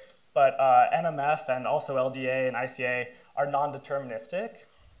earlier, but NMF and also LDA and ICA are non-deterministic.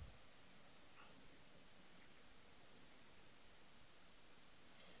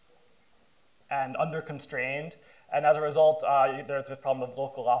 And under-constrained. And as a result, there's this problem of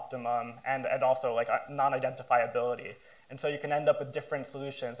local optimum and also non-identifiability. And so you can end up with different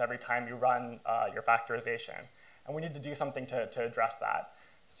solutions every time you run your factorization. And we need to do something to address that.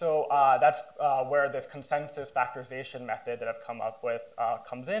 So that's where this consensus factorization method that I've come up with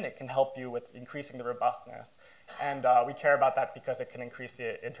comes in. It can help you with increasing the robustness. And we care about that because it can increase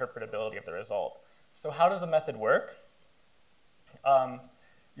the interpretability of the result. So how does the method work?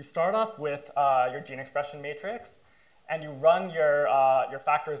 You start off with your gene expression matrix, and you run your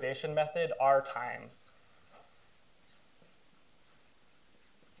factorization method R times.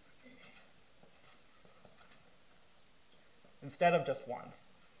 Instead of just once.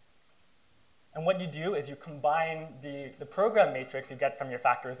 And what you do is you combine the program matrix you get from your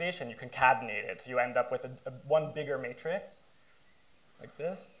factorization, you concatenate it. So you end up with one bigger matrix, like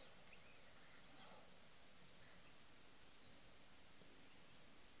this.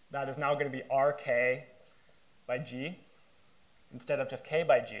 That is now going to be RK by G, instead of just K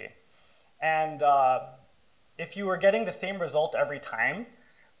by G. And if you were getting the same result every time,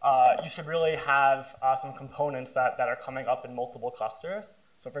 you should really have some components that are coming up in multiple clusters.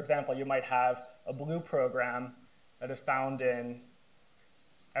 So for example, you might have a blue program that is found in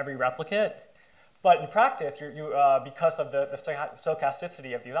every replicate. But in practice, because of the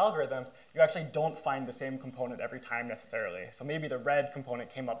stochasticity of these algorithms, you actually don't find the same component every time necessarily. So maybe the red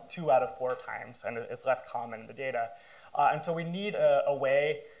component came up 2 out of 4 times, and it's less common in the data. And so we need a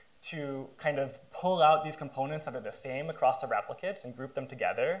way to kind of pull out these components that are the same across the replicates and group them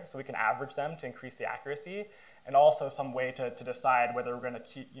together so we can average them to increase the accuracy, and also some way to decide whether we're going to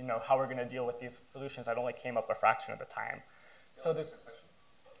keep, how we're going to deal with these solutions that only came up a fraction of the time. So there's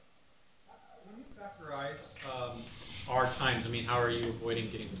when you factorize R times, I mean, how are you avoiding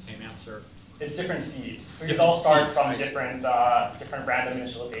getting the same answer? It's different seeds. These all start from different random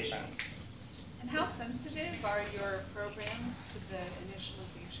initializations. And how sensitive are your programs to the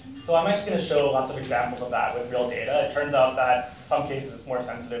initialization? So I'm actually going to show lots of examples of that with real data. It turns out that in some cases it's more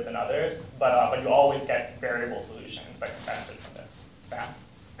sensitive than others, but you always get variable solutions that can benefit from this. Sam?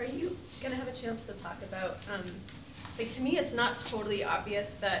 Are you going to have a chance to talk about, like to me it's not totally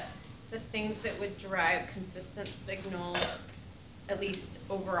obvious that the things that would drive consistent signal, at least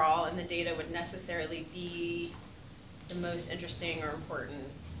overall in the data, would necessarily be the most interesting or important.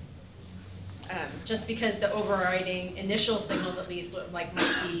 Just because the overriding initial signals, at least, might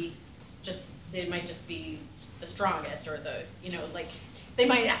be just be the strongest, or they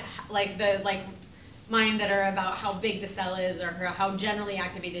might mine that are about how big the cell is or how generally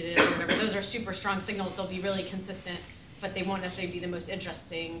activated it is or whatever. Those are super strong signals. They'll be really consistent, but they won't necessarily be the most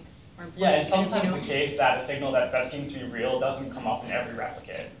interesting or important. Yeah, it's sometimes the case that a signal that seems to be real doesn't come up in every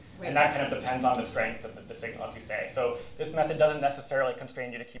replicate. Right. And that kind of depends on the strength of the signal, as you say. So this method doesn't necessarily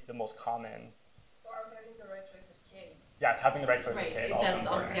constrain you to keep the most common. Yeah, having the right choice of K is also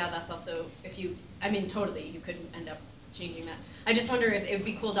important. Yeah, that's also, totally, you could end up changing that. I just wonder if it would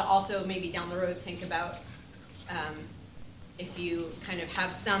be cool to also maybe down the road think about if you kind of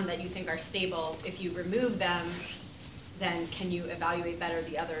have some that you think are stable, if you remove them, then can you evaluate better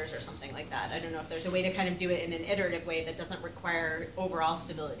the others or something like that? I don't know if there's a way to kind of do it in an iterative way that doesn't require overall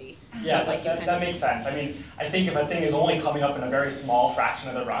stability. Yeah, that makes sense. I mean, I think if a thing is only coming up in a very small fraction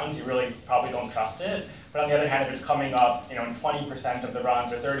of the runs, you really probably don't trust it. But on the other hand, if it's coming up, in 20% of the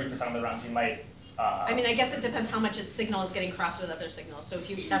runs or 30% of the runs, you might. I guess it depends how much its signal is getting crossed with other signals. So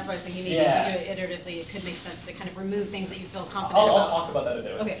that's why I was thinking maybe if you do it iteratively, it could make sense to kind of remove things that you feel confident about. I'll talk about that a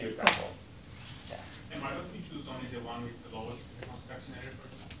bit with a few examples. Cool. Yeah. And why don't you choose only the one with the lowest reconstruction error?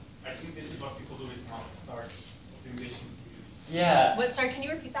 I think this is what people do with multi-start optimization. Yeah. Sorry, can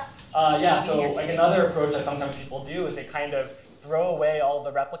you repeat that? Yeah. So another approach that sometimes people do is they kind of throw away all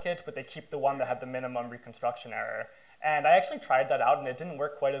the replicates, but they keep the one that had the minimum reconstruction error. And I actually tried that out, and it didn't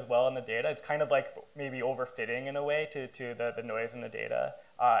work quite as well in the data. It's kind of like maybe overfitting in a way to the noise in the data,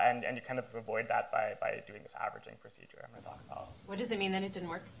 and you kind of avoid that by doing this averaging procedure I'm going to talk about. What does it mean that it didn't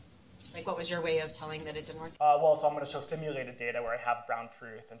work? Like, what was your way of telling that it didn't work? Well, so I'm going to show simulated data where I have ground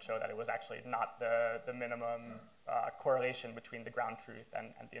truth and show that it was actually not the minimum correlation between the ground truth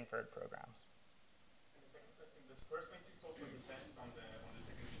and the inferred programs. And the second question, this first matrix also depends on the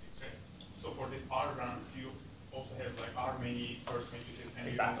second matrix, right? So for this R runs, you also have like R many first matrices. And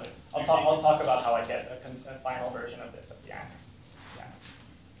exactly. I'll talk about how I get a final version of this at the end.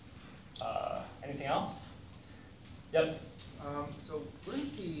 Yeah. Anything else? Yep. So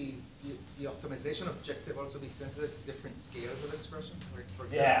wouldn't the optimization objective also be sensitive to different scales of expression? Like for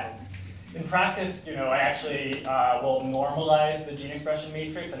example, in practice, I actually will normalize the gene expression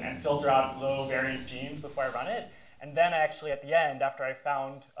matrix and filter out low variance genes before I run it. And then actually at the end, after I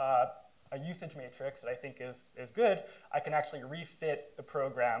found a usage matrix that I think is good, I can actually refit the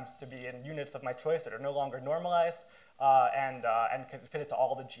programs to be in units of my choice that are no longer normalized and can fit it to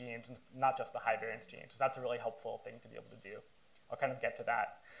all the genes, not just the high variance genes. So that's a really helpful thing to be able to do. I'll kind of get to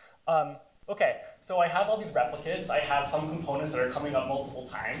that. Okay, so I have all these replicates. I have some components that are coming up multiple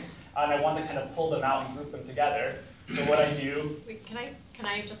times, and I want to kind of pull them out and group them together. So what I do... Wait, can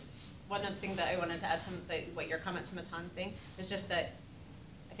I just, one other thing that I wanted to add to what your comment to Matan thing is just that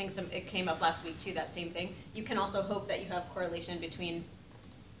I think it came up last week too, that same thing. You can also hope that you have correlation between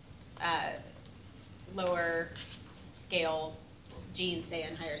lower scale genes, say,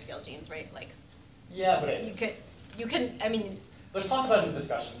 and higher scale genes, right? Like, yeah, but you can, I mean... Let's talk about it in the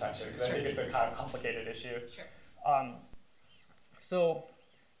discussion section, because I think it's a kind of complicated issue. Sure. So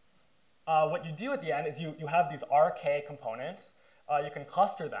what you do at the end is you have these RK components. You can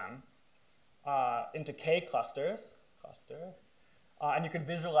cluster them into K clusters, and you can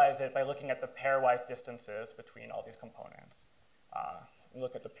visualize it by looking at the pairwise distances between all these components.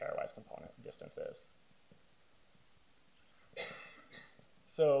 Look at the pairwise component distances.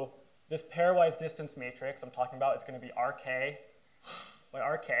 So this pairwise distance matrix I'm talking about is going to be RK by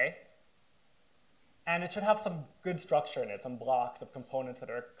RK. And it should have some good structure in it, some blocks of components that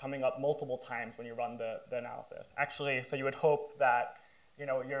are coming up multiple times when you run the analysis. Actually, so you would hope that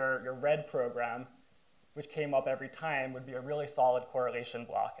your red program, which came up every time, would be a really solid correlation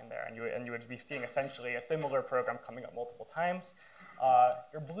block in there. And you would be seeing essentially a similar program coming up multiple times.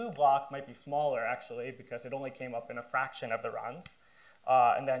 Your blue block might be smaller, actually, because it only came up in a fraction of the runs.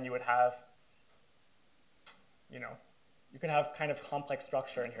 And then you would have, you can have kind of complex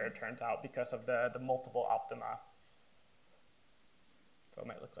structure in here, it turns out, because of the multiple optima. So it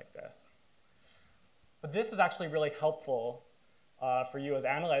might look like this. But this is actually really helpful for you as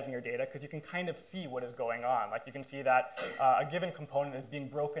analyzing your data, because you can kind of see what is going on. Like you can see that a given component is being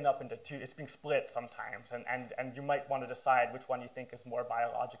broken up into two, it's being split sometimes, and you might want to decide which one you think is more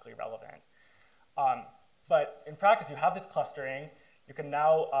biologically relevant. But in practice, you have this clustering. You can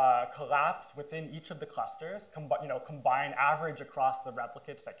now collapse within each of the clusters, combine average across the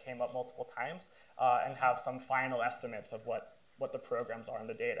replicates that came up multiple times, and have some final estimates of what the programs are in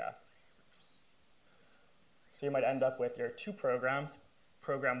the data. So you might end up with your two programs,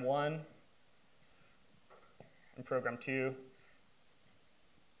 program 1 and program 2, ...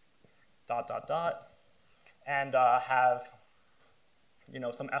 and have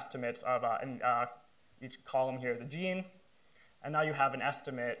some estimates of in each column here, the gene. And now you have an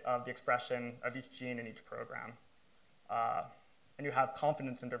estimate of the expression of each gene in each program. And you have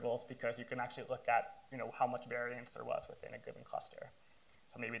confidence intervals because you can actually look at how much variance there was within a given cluster.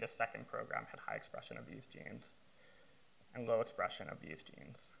 So maybe the second program had high expression of these genes and low expression of these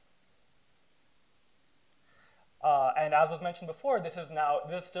genes. And as was mentioned before, this is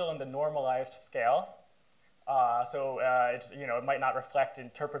still in the normalized scale. It might not reflect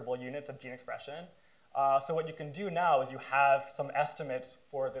interpretable units of gene expression. So what you can do now is you have some estimates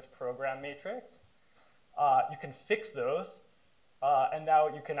for this program matrix. You can fix those, and now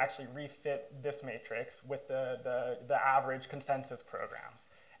you can actually refit this matrix with the average consensus programs.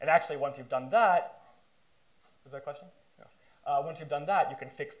 And actually, once you've done that, was there a question? No. Once you've done that, you can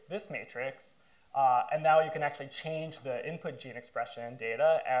fix this matrix, and now you can actually change the input gene expression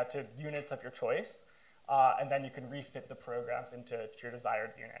data to units of your choice. And then you can refit the programs into your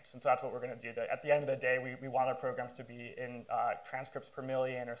desired units. And so that's what we're going to do. At the end of the day, we want our programs to be in transcripts per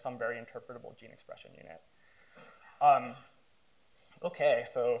million or some very interpretable gene expression unit. OK,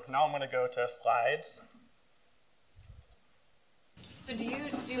 so now I'm going to go to slides. So do you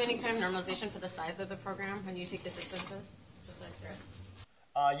do any kind of normalization for the size of the program when you take the distances? Just out of curiosity.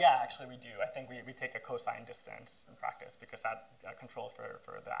 Yeah, actually we do. I think we take a cosine distance in practice because that controls for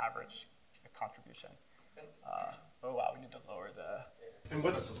the average contribution. Oh wow, we need to lower the... And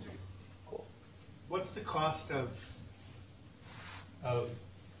what's the cost of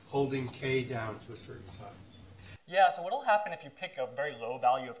holding K down to a certain size? Yeah, so what'll happen if you pick a very low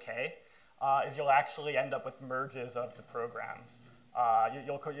value of K is you'll actually end up with merges of the programs.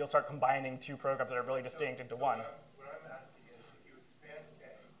 You'll start combining two programs that are really distinct into one. What I'm asking is, if you expand K,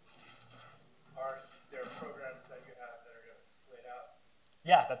 are there programs that you have that are going to split out?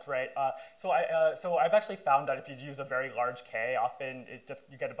 Yeah, that's right. So I've actually found that if you use a very large K, often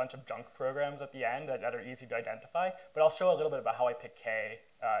you get a bunch of junk programs at the end that are easy to identify. But I'll show a little bit about how I pick K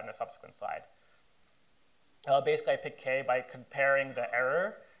in a subsequent slide. Basically, I pick K by comparing the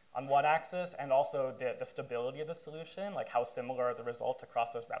error on one axis and also the stability of the solution, like how similar are the results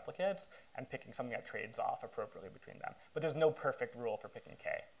across those replicates, and picking something that trades off appropriately between them. But there's no perfect rule for picking K.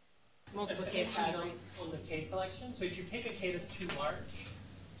 Multiple K Ks on the K selection. So if you pick a K that's too large,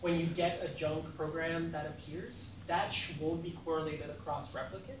 when you get a junk program that appears, that won't be correlated across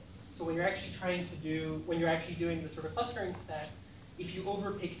replicates. So when you're actually doing the sort of clustering step, if you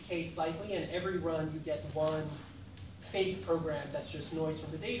overpick K slightly and every run you get one fake program that's just noise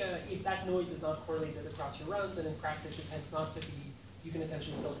from the data, if that noise is not correlated across your runs, and in practice it tends not to be, you can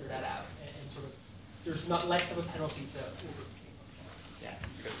essentially filter that out and sort of, there's not less of a penalty to overfitting. Yeah,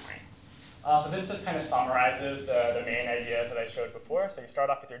 that's a good point. So this just kind of summarizes the main ideas that I showed before. So you start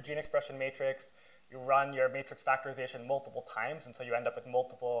off with your gene expression matrix, you run your matrix factorization multiple times, and so you end up with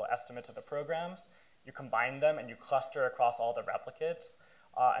multiple estimates of the programs. You combine them and you cluster across all the replicates.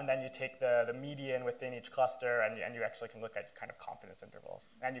 And then you take the median within each cluster, and you actually can look at kind of confidence intervals.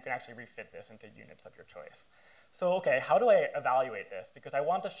 And you can actually refit this into units of your choice. So okay, how do I evaluate this? Because I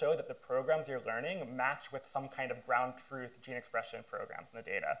want to show that the programs you're learning match with some kind of ground truth gene expression programs in the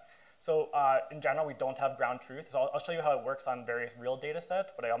data. So in general, we don't have ground truth. So I'll show you how it works on various real data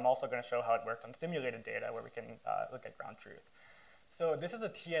sets, but I'm also going to show how it works on simulated data where we can look at ground truth. So this is a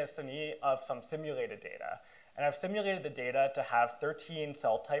T&E of some simulated data. And I've simulated the data to have 13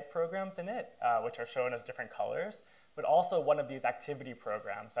 cell type programs in it, which are shown as different colors, but also one of these activity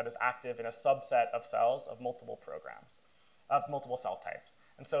programs that is active in a subset of cells of multiple programs, of multiple cell types.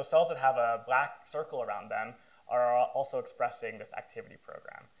 And so cells that have a black circle around them are also expressing this activity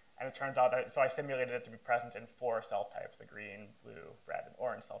program. And it turns out that, so I simulated it to be present in 4 cell types, the green, blue, red, and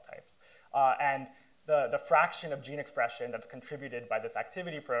orange cell types. And the fraction of gene expression that's contributed by this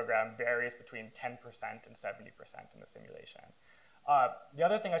activity program varies between 10% and 70% in the simulation. The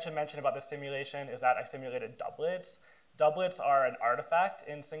other thing I should mention about this simulation is that I simulated doublets. Doublets are an artifact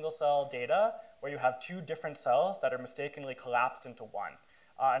in single cell data where you have 2 different cells that are mistakenly collapsed into one.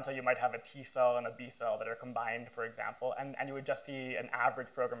 And so you might have a T cell and a B cell that are combined, for example, and you would just see an average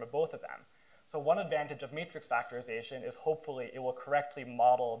program of both of them. So one advantage of matrix factorization is hopefully it will correctly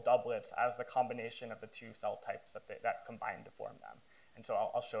model doublets as the combination of the 2 cell types that combine to form them. And so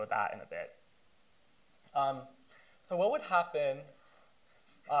I'll show that in a bit. So what would happen,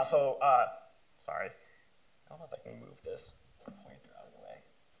 sorry, I don't know if I can move this pointer out of the way.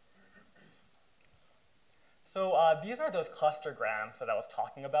 So these are those clustergrams that I was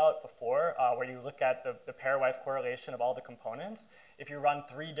talking about before, where you look at the pairwise correlation of all the components if you run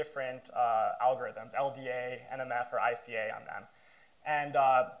 3 different algorithms, LDA, NMF, or ICA on them. And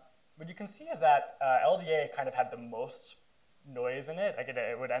what you can see is that LDA kind of had the most noise in it. Like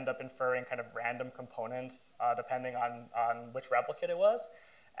it would end up inferring kind of random components depending on which replicate it was.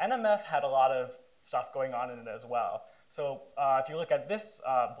 NMF had a lot of stuff going on in it as well. So if you look at this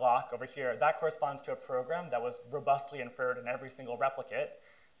block over here, that corresponds to a program that was robustly inferred in every single replicate.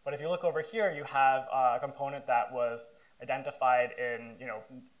 But if you look over here, you have a component that was identified in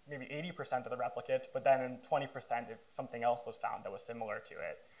maybe 80% of the replicates, but then in 20% if something else was found that was similar to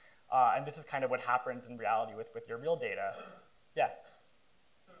it. And this is kind of what happens in reality with your real data. Yeah?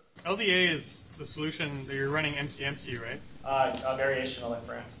 LDA is the solution that you're running MC-MC, right? A variational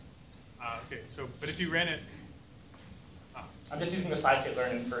inference. Okay, so, but if you ran it, I'm just using the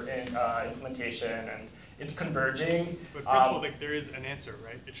scikit-learn implementation, and it's converging. but principle, like there is an answer,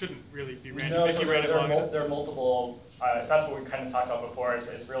 right? It shouldn't really be random. No, if so you ran it long enough. there are multiple, that's what we kind of talked about before,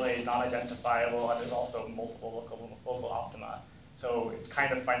 it's really non-identifiable, and there's also multiple local optima. So it's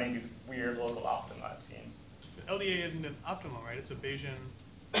kind of finding these weird local optima, it seems. The LDA isn't an optimum, right? It's a Bayesian.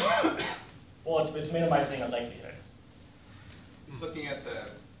 Well, it's minimizing a likelihood. He's looking at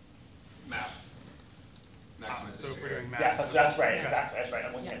the map. So if we're doing math. Yes, that's right, exactly, that's right.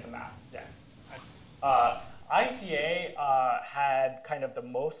 I'm looking at the map, yeah. ICA had kind of the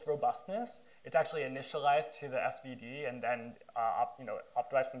most robustness. It's actually initialized to the SVD and then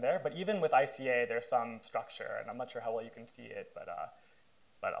optimized from there. But even with ICA, there's some structure, and I'm not sure how well you can see it, but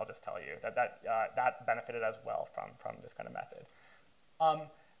I'll just tell you that benefited as well from this kind of method.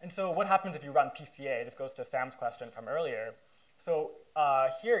 And so what happens if you run PCA? This goes to Sam's question from earlier. So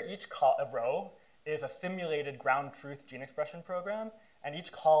here, each row is a simulated ground truth gene expression program, and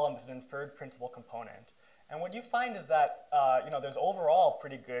each column is an inferred principal component. And what you find is that there's overall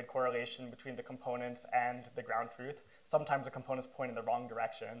pretty good correlation between the components and the ground truth. Sometimes the components point in the wrong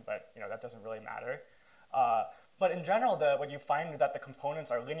direction, but that doesn't really matter. But in general, what you find is that the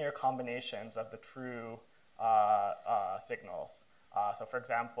components are linear combinations of the true signals. So for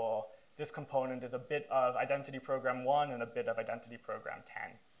example, this component is a bit of identity program 1 and a bit of identity program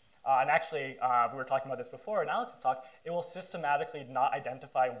 10. And actually, we were talking about this before in Alex's talk, it will systematically not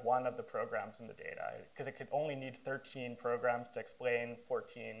identify one of the programs in the data, because it only needs 13 programs to explain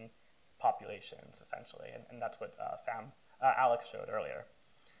 14 populations, essentially. And that's what Alex showed earlier.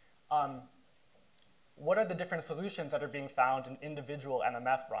 What are the different solutions that are being found in individual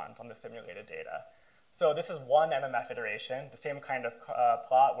NMF runs on the simulated data? So this is one NMF iteration, the same kind of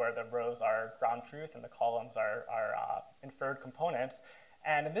plot where the rows are ground truth and the columns are inferred components.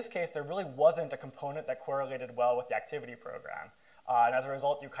 And in this case, there really wasn't a component that correlated well with the activity program. And as a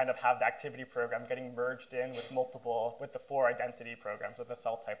result, you kind of have the activity program getting merged in with the 4 identity programs with the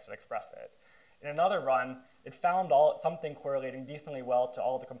cell types that express it. In another run, it found something correlating decently well to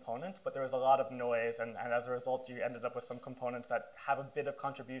all the components, but there was a lot of noise, and as a result, you ended up with some components that have a bit of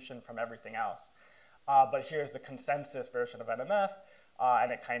contribution from everything else. But here's the consensus version of NMF,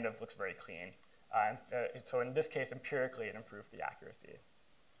 and it kind of looks very clean. So in this case, empirically, it improved the accuracy.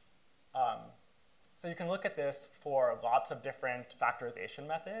 So you can look at this for lots of different factorization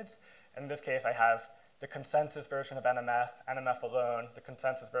methods. In this case, I have the consensus version of NMF, NMF alone, the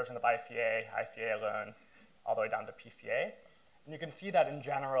consensus version of ICA, ICA alone, all the way down to PCA. And you can see that in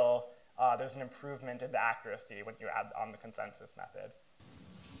general, there's an improvement in the accuracy when you add on the consensus method.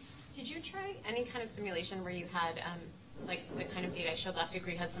 Did you try any kind of simulation where you had, like the kind of data I showed last week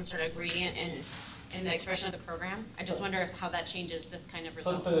where you had some sort of gradient in the expression of the program? I just wonder how that changes this kind of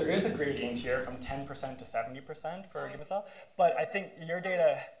result. So there is a gradient here from 10% to 70% for a given cell, but I think your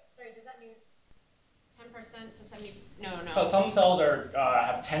data... Sorry, does that mean 10% to 70? No. So some cells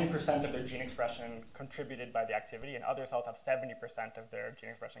have 10% of their gene expression contributed by the activity, and other cells have 70% of their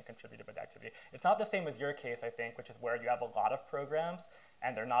gene expression contributed by the activity. It's not the same as your case, I think, which is where you have a lot of programs,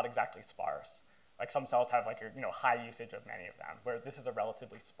 and they're not exactly sparse. Like some cells have high usage of many of them, where this is a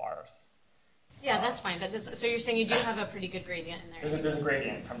relatively sparse. Yeah, that's fine. But so you're saying you do have a pretty good gradient in there. There's a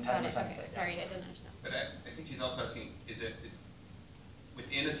gradient from 10%. Okay, sorry, I didn't understand. But I think she's also asking, is it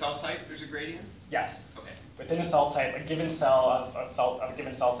within a cell type there's a gradient? Yes. Okay. Within a cell type, a given cell of a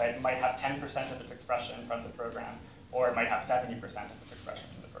given cell type might have 10% of its expression from the program, or it might have 70% of its expression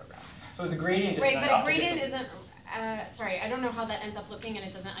from the program. So the gradient is right, but a gradient isn't. Sorry, I don't know how that ends up looking, and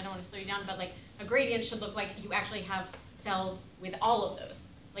it doesn't. I don't want to slow you down, but like a gradient should look like you actually have cells with all of those.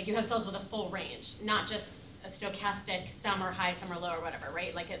 Like you have cells with a full range, not just a stochastic, some are high, some are low, or whatever,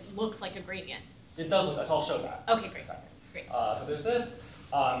 right? Like it looks like a gradient. It does look, I'll show that. Okay, great. Great. So there's this.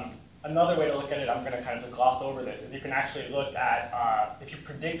 Another way to look at it, I'm going to kind of just gloss over this, is you can actually look at if you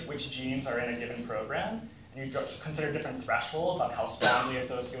predict which genes are in a given program, and you consider different thresholds on how strongly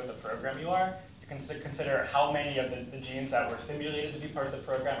associated with the program you are. You can consider how many of the genes that were simulated to be part of the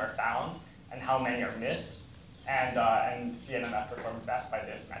program are found, and how many are missed. And cNMF performed best by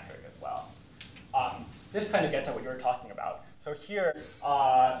this metric as well. This kind of gets at what you were talking about. So here,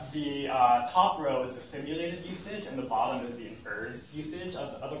 the top row is the simulated usage, and the bottom is the inferred usage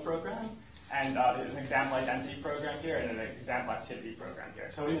of a program. And there's an example identity program here and an example activity program here.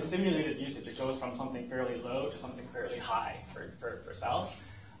 So in the simulated usage, it goes from something fairly low to something fairly high for cells.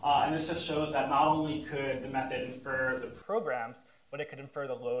 And this just shows that not only could the method infer the programs, but it could infer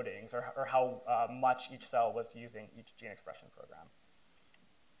the loadings or how much each cell was using each gene expression program.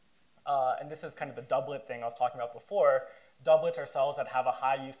 And this is kind of the doublet thing I was talking about before. Doublets are cells that have a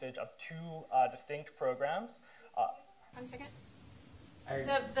high usage of 2 distinct programs. 1 second.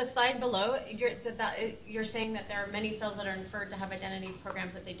 The slide below, you're saying that there are many cells that are inferred to have identity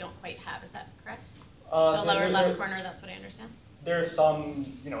programs that they don't quite have. Is that correct? The lower left corner, that's what I understand. There's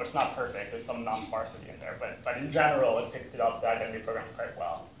some, it's not perfect. There's some non-sparsity in there, but in general, it picked it up, the identity program, quite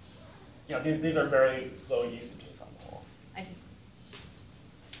well. These are very low usages on the whole. I see.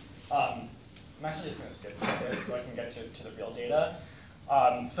 I'm actually just going to skip this so I can get to the real data.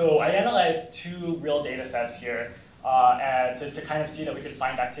 So I analyzed 2 real data sets here to kind of see that we could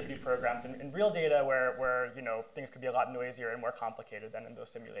find activity programs in real data where things could be a lot noisier and more complicated than in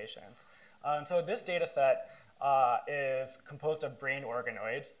those simulations. So this data set is composed of brain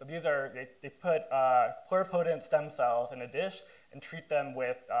organoids. So these are, they put pluripotent stem cells in a dish and treat them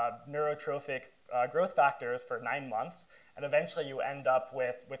with neurotrophic growth factors for 9 months. And eventually you end up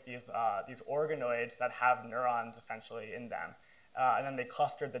with these organoids that have neurons essentially in them. And then they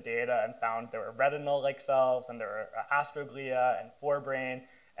clustered the data and found there were retinal-like cells, and there were astroglia and forebrain,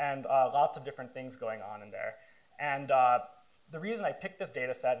 and lots of different things going on in there. And the reason I picked this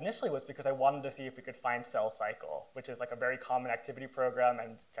data set initially was because I wanted to see if we could find cell cycle, which is like a very common activity program,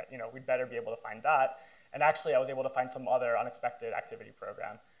 and we'd better be able to find that. And actually, I was able to find some other unexpected activity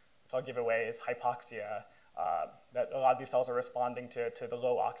program, which I'll give away is hypoxia, that a lot of these cells are responding to the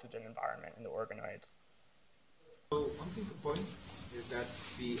low oxygen environment in the organoids. So one thing to point is that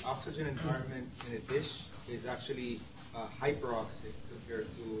the oxygen environment in a dish is actually hyperoxic compared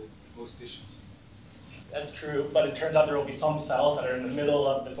to most tissues. That's true, but it turns out there will be some cells that are in the middle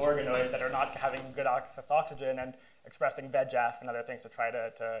of this organoid that are not having good access to oxygen and expressing VEGF and other things to try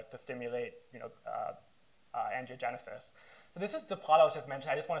to stimulate angiogenesis. So this is the plot I was just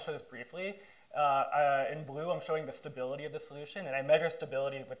mentioning. I just want to show this briefly. In blue, I'm showing the stability of the solution, and I measure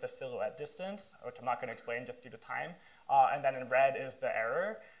stability with the silhouette distance, which I'm not going to explain just due to time. and then in red is the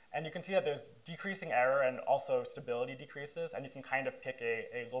error. And you can see that there's decreasing error and also stability decreases, and you can kind of pick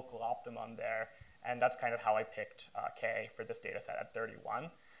a local optimum there, and that's kind of how I picked K for this data set at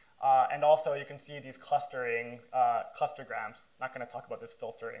 31. And also you can see these clustering, clustergrams. Not going to talk about this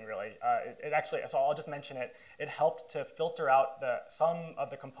filtering really. It actually, so I'll just mention it. It helped to filter out some of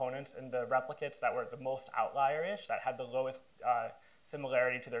the components in the replicates that were the most outlierish, that had the lowest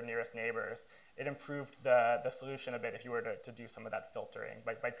similarity to their nearest neighbors. It improved the solution a bit if you were to do some of that filtering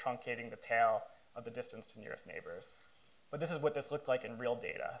by truncating the tail of the distance to nearest neighbors. But this is what this looked like in real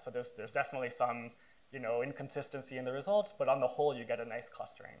data. So there's definitely some inconsistency in the results, but on the whole, you get a nice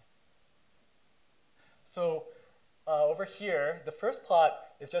clustering. So over here, the first plot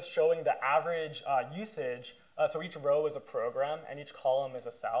is just showing the average usage. So each row is a program, and each column is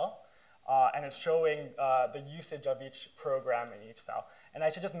a cell. And it's showing the usage of each program in each cell. And I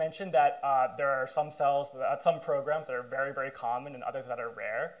should just mention that there are some cells, some programs that are very, very common and others that are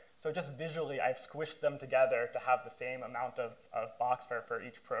rare. So just visually, I've squished them together to have the same amount of box for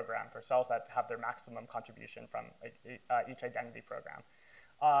each program, for cells that have their maximum contribution from each identity program.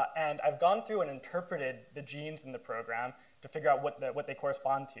 And I've gone through and interpreted the genes in the program to figure out what they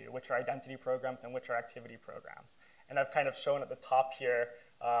correspond to, which are identity programs and which are activity programs. And I've kind of shown at the top here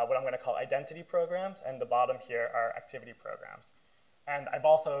what I'm going to call identity programs, and the bottom here are activity programs. And I've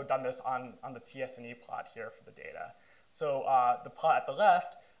also done this on the TS&E plot here for the data. So the plot at the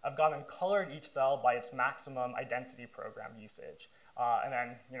left, I've gone and colored each cell by its maximum identity program usage. And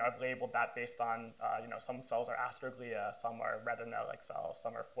then I've labeled that based on some cells are astroglia, some are retina-like cells,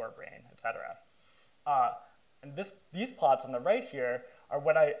 some are forebrain, et cetera. And these plots on the right here are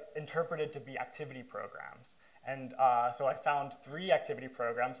what I interpreted to be activity programs. And so I found 3 activity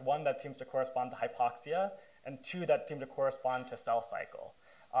programs, one that seems to correspond to hypoxia, and 2 that seem to correspond to cell cycle.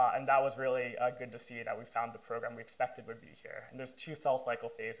 And that was really good to see that we found the program we expected would be here. And there's 2 cell cycle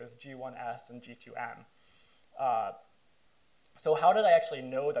phases, G1S and G2M. So how did I actually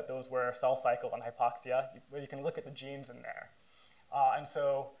know that those were cell cycle and hypoxia? Well, you can look at the genes in there. And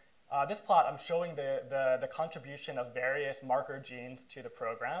so this plot, I'm showing the contribution of various marker genes to the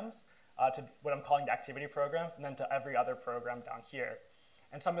programs, to what I'm calling the activity programs, and then to every other program down here.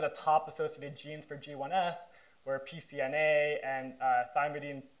 And some of the top associated genes for G1S were PCNA and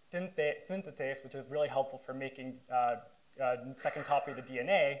thymidine synthetase, which is really helpful for making second copy of the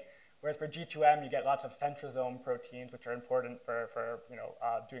DNA. Whereas for G2M, you get lots of centrosome proteins, which are important for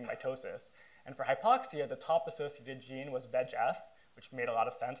doing mitosis. And for hypoxia, the top associated gene was VEGF, which made a lot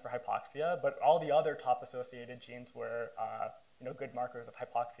of sense for hypoxia. But all the other top associated genes were good markers of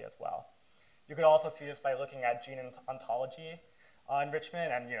hypoxia as well. You could also see this by looking at gene ontology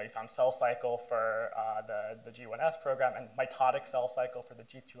enrichment, and you found cell cycle for the G1S program and mitotic cell cycle for the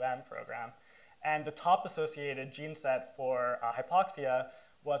G2M program. And the top associated gene set for hypoxia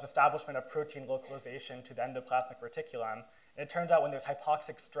was establishment of protein localization to the endoplasmic reticulum. And it turns out when there's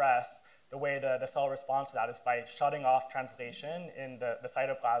hypoxic stress, the way the cell responds to that is by shutting off translation in the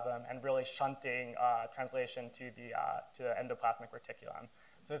cytoplasm and really shunting translation to the endoplasmic reticulum.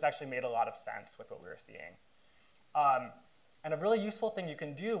 So this actually made a lot of sense with what we were seeing. And a really useful thing you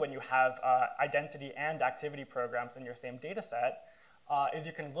can do when you have identity and activity programs in your same data set is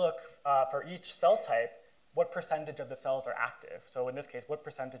you can look for each cell type what percentage of the cells are active. So in this case, what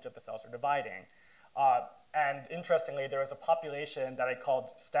percentage of the cells are dividing. And interestingly, there was a population that I called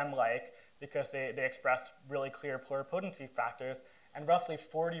STEM-like because they expressed really clear pluripotency factors, and roughly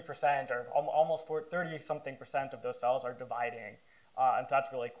 40% or almost 30-something% of those cells are dividing. And so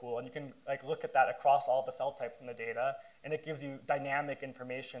that's really cool. And you can look at that across all the cell types in the data, and it gives you dynamic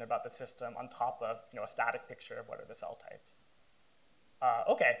information about the system on top of a static picture of what are the cell types.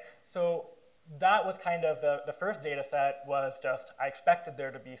 Okay, so that was kind of the first data set was just, I expected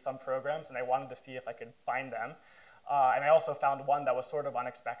there to be some programs, and I wanted to see if I could find them. And I also found one that was sort of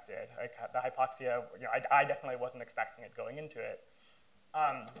unexpected. Like the hypoxia, I definitely wasn't expecting it going into it.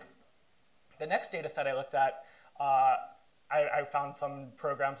 The next data set I looked at, I found some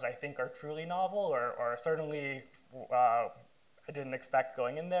programs that I think are truly novel, or certainly I didn't expect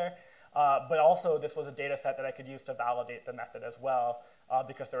going in there. But also, this was a data set that I could use to validate the method as well,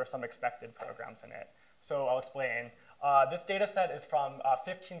 because there were some expected programs in it. So I'll explain. This data set is from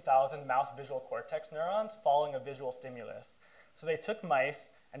 15,000 mouse visual cortex neurons following a visual stimulus. So they took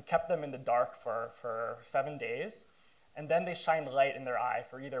mice and kept them in the dark for 7 days. And then they shined light in their eye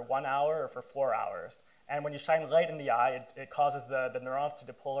for either 1 hour or for 4 hours. And when you shine light in the eye, it causes the neurons to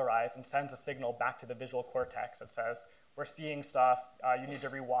depolarize and sends a signal back to the visual cortex that says, we're seeing stuff, you need to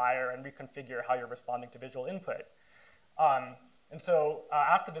rewire and reconfigure how you're responding to visual input. And so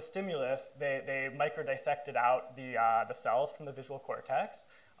after the stimulus, they microdissected out the cells from the visual cortex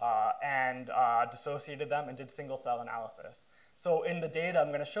and dissociated them and did single cell analysis. So in the data I'm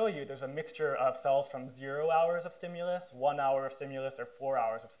going to show you, there's a mixture of cells from 0 hours of stimulus, 1 hour of stimulus, or 4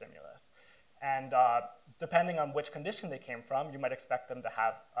 hours of stimulus. And depending on which condition they came from, you might expect them to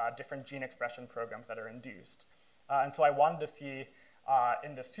have different gene expression programs that are induced. And so I wanted to see,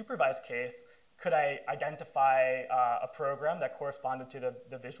 in the supervised case, could I identify a program that corresponded to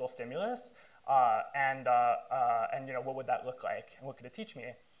the visual stimulus, and what would that look like, and what could it teach me?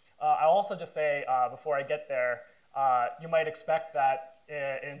 I'll also just say, before I get there, you might expect that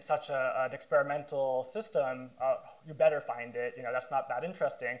in such an experimental system, you better find it. That's not that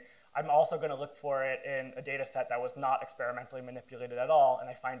interesting. I'm also going to look for it in a data set that was not experimentally manipulated at all, and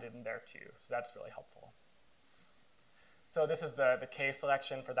I find it in there too. So that's really helpful. So this is the case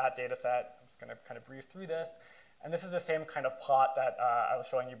selection for that data set. I'm just going to kind of breeze through this. And this is the same kind of plot that I was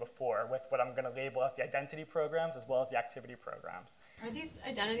showing you before with what I'm going to label as the identity programs as well as the activity programs. Are these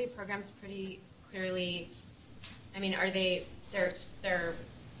identity programs pretty clearly, are they,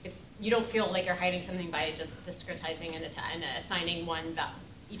 you don't feel like you're hiding something by just discretizing and assigning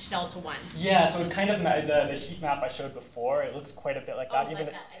each cell to one? Yeah, so it kind of, the heat map I showed before, it looks quite a bit like that.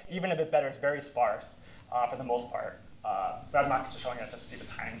 Even a bit better, it's very sparse for the most part. But I'm not just showing it just due to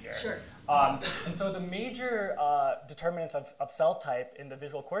time here. Sure. And so the major determinants of cell type in the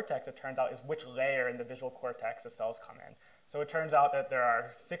visual cortex, it turns out, is which layer in the visual cortex the cells come in. So it turns out that there are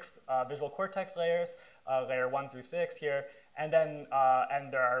 6 visual cortex layers, layer 1 through 6 here, and then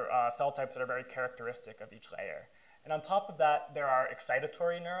there are cell types that are very characteristic of each layer. And on top of that, there are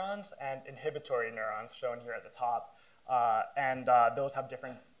excitatory neurons and inhibitory neurons shown here at the top, and those have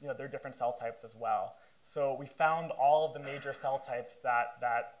different, they're different cell types as well. So we found all of the major cell types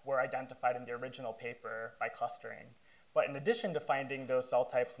that were identified in the original paper by clustering. But in addition to finding those cell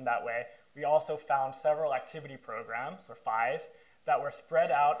types in that way, we also found several activity programs, or 5, that were spread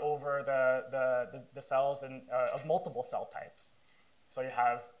out over the cells of multiple cell types. So you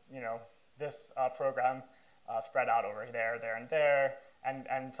have, this program spread out over there, and there,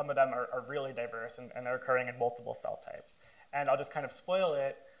 and some of them are really diverse and they're occurring in multiple cell types. And I'll just kind of spoil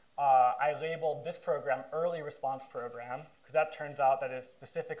it. I labeled this program early response program because that turns out that is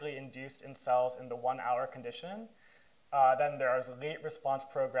specifically induced in cells in the 1 hour condition. Then there's late response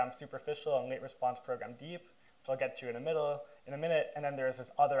program superficial and late response program deep, which I'll get to in a minute. And then there's this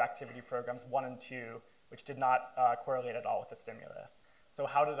other activity programs 1 and 2, which did not correlate at all with the stimulus. So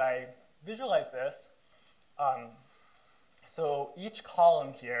how did I visualize this? So each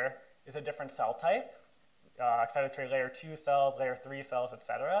column here is a different cell type. Excitatory layer 2 cells, layer 3 cells,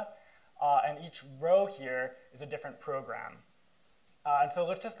 etc. And each row here is a different program. And so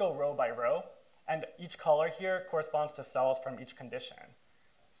let's just go row by row. And each color here corresponds to cells from each condition.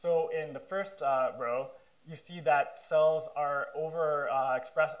 So in the first row, you see that cells are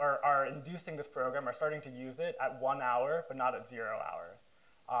are inducing this program, are starting to use it at 1 hour, but not at 0 hours,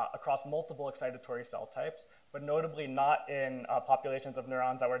 across multiple excitatory cell types, but notably not in populations of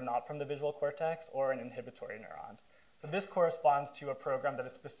neurons that were not from the visual cortex or in inhibitory neurons. So this corresponds to a program that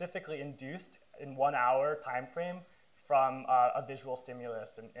is specifically induced in 1 hour time frame from a visual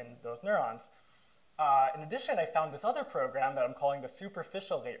stimulus in those neurons. In addition, I found this other program that I'm calling the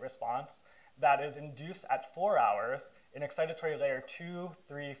superficial late response that is induced at 4 hours in excitatory layer 2,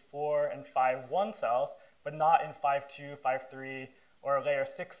 3, 4, and 5-1 cells, but not in 5-2, 5-3, or layer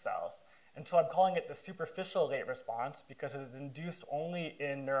 6 cells. And so I'm calling it the superficial late response because it is induced only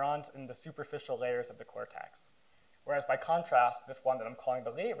in neurons in the superficial layers of the cortex. Whereas by contrast, this one that I'm calling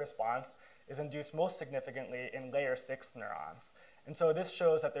the late response is induced most significantly in layer 6 neurons. And so this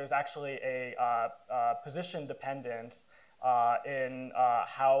shows that there's actually a position dependence in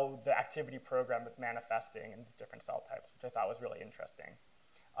how the activity program is manifesting in these different cell types, which I thought was really interesting.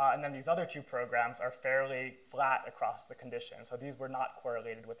 And then these other 2 programs are fairly flat across the condition. So these were not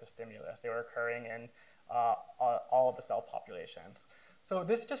correlated with the stimulus. They were occurring in all of the cell populations. So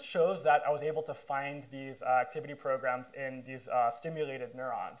this just shows that I was able to find these activity programs in these stimulated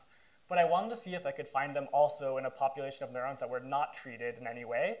neurons. But I wanted to see if I could find them also in a population of neurons that were not treated in any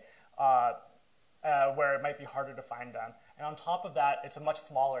way, where it might be harder to find them. And on top of that, it's a much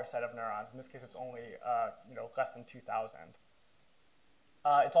smaller set of neurons. In this case, it's only less than 2,000.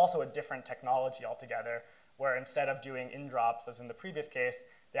 It's also a different technology altogether, where instead of doing in-drops, as in the previous case,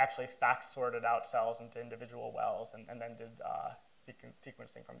 they actually fax sorted out cells into individual wells and then did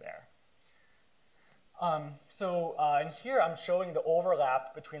sequencing from there. In here, I'm showing the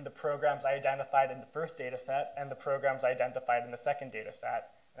overlap between the programs I identified in the first data set and the programs I identified in the second data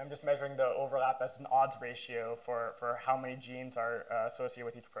set. And I'm just measuring the overlap as an odds ratio for how many genes are associated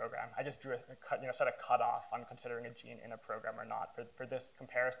with each program. I just drew set a cutoff on considering a gene in a program or not for this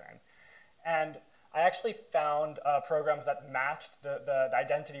comparison. And I actually found programs that matched the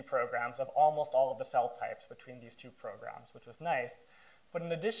identity programs of almost all of the cell types between these two programs, which was nice. But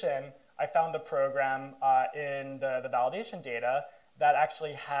in addition, I found a program in the validation data that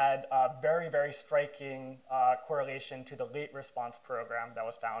actually had a very, very striking correlation to the late response program that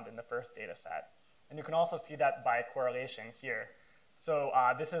was found in the first data set. And you can also see that by correlation here. So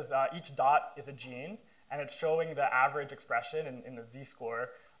this is, each dot is a gene, and it's showing the average expression in the z-score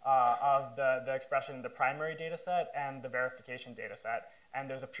of the expression in the primary data set and the verification data set. And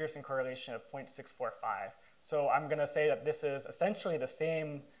there's a Pearson correlation of 0.645. So I'm going to say that this is essentially the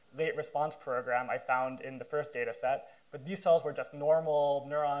same late response program I found in the first data set, but these cells were just normal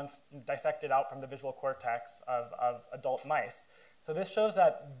neurons dissected out from the visual cortex of adult mice. So this shows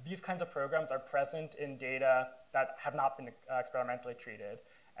that these kinds of programs are present in data that have not been experimentally treated,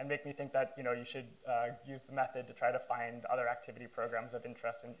 and make me think that you should use the method to try to find other activity programs of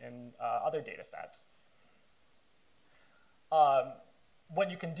interest in other data sets. What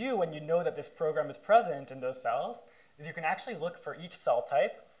you can do when you know that this program is present in those cells is you can actually look for each cell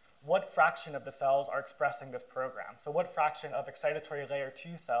type, what fraction of the cells are expressing this program. So what fraction of excitatory layer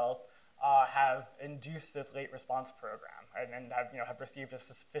 2 cells have induced this late response program and have received a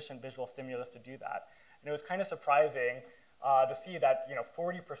sufficient visual stimulus to do that. And it was kind of surprising to see that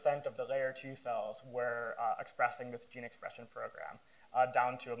 40% of the layer 2 cells were expressing this gene expression program,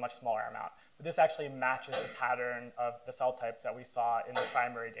 down to a much smaller amount. But this actually matches the pattern of the cell types that we saw in the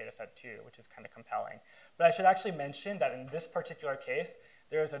primary data set too, which is kind of compelling. But I should actually mention that in this particular case,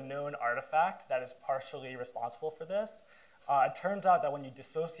 there is a known artifact that is partially responsible for this. It turns out that when you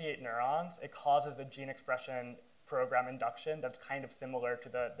dissociate neurons, it causes a gene expression program induction that's kind of similar to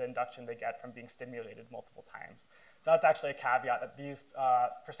the induction they get from being stimulated multiple times. So that's actually a caveat that these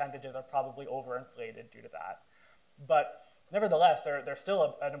percentages are probably overinflated due to that. But nevertheless, there's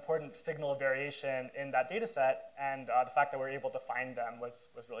still an important signal of variation in that data set, and the fact that we're able to find them was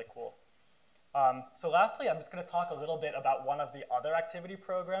really cool. So lastly, I'm just going to talk a little bit about one of the other activity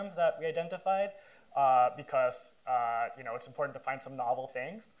programs that we identified, because it's important to find some novel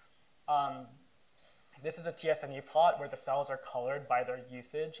things. This is a TSNE plot where the cells are colored by their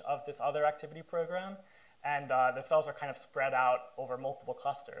usage of this other activity program. And the cells are kind of spread out over multiple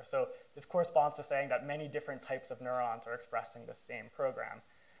clusters. So this corresponds to saying that many different types of neurons are expressing the same program.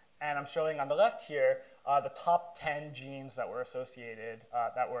 And I'm showing on the left here the top 10 genes that were associated,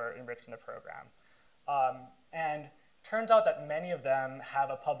 that were enriched in the program. And turns out that many of them have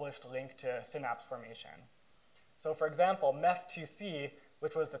a published link to synapse formation. So for example, MEF2C,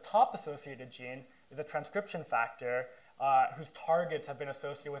 which was the top associated gene, is a transcription factor whose targets have been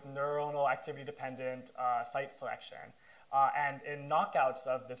associated with neuronal activity-dependent site selection. And in knockouts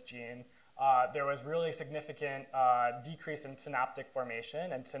of this gene, there was really significant decrease in synaptic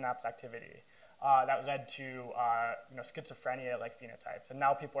formation and synapse activity that led to schizophrenia-like phenotypes. And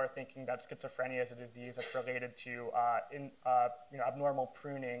now people are thinking that schizophrenia is a disease that's related to abnormal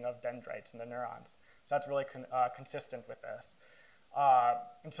pruning of dendrites in the neurons. So that's really consistent with this.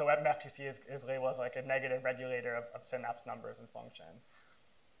 And so MEF2C is labeled as like a negative regulator of synapse numbers and function.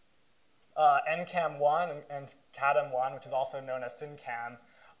 NCAM1 and CADAM1, which is also known as SYNCAM,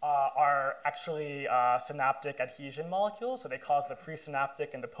 are actually synaptic adhesion molecules. So they cause the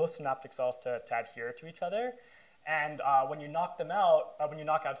presynaptic and the postsynaptic cells to adhere to each other. And when you knock them out, when you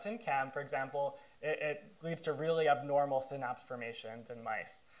knock out SYNCAM, for example, it leads to really abnormal synapse formations in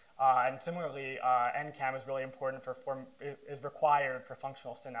mice. And similarly, NCAM is really important is required for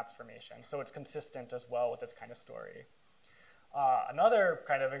functional synapse formation. So it's consistent as well with this kind of story. Another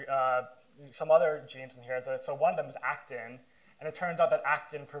kind of, some other genes in here, so one of them is actin. And it turns out that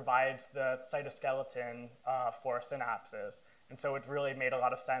actin provides the cytoskeleton for synapses. And so it really made a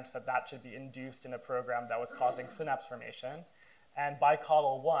lot of sense that that should be induced in a program that was causing synapse formation. And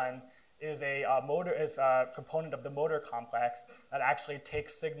bicaudal-1 is a component of the motor complex that actually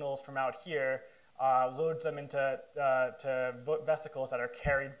takes signals from out here, loads them into vesicles that are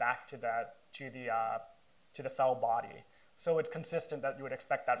carried back to the cell body. So it's consistent that you would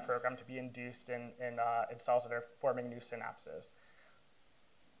expect that program to be induced in cells that are forming new synapses.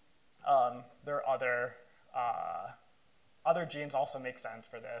 There are other genes also make sense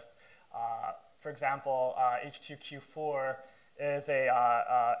for this. For example, H2Q4 is a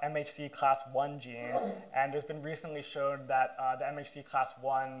MHC class 1 gene, and there's been recently shown that the MHC class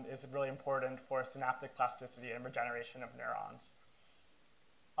 1 is really important for synaptic plasticity and regeneration of neurons.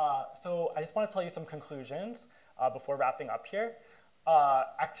 So I just want to tell you some conclusions before wrapping up here.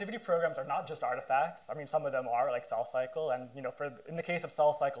 Activity programs are not just artifacts. I mean, some of them are, like cell cycle, and in the case of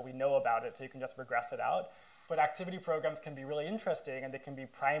cell cycle, we know about it, so you can just regress it out. But activity programs can be really interesting, and they can be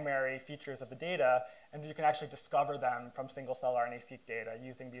primary features of the data, and you can actually discover them from single-cell RNA-Seq data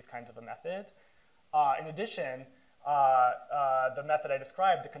using these kinds of a method. In addition, the method I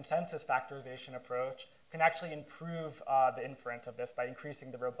described, the consensus factorization approach, can actually improve the inference of this by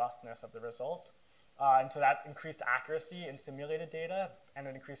increasing the robustness of the result. And so that increased accuracy in simulated data, and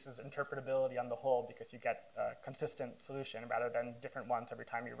it increases interpretability on the whole because you get a consistent solution rather than different ones every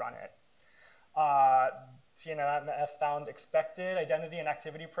time you run it. cNMF found expected identity and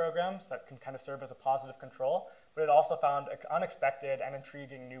activity programs that can kind of serve as a positive control, but it also found unexpected and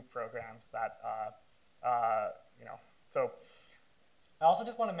intriguing new programs that, So I also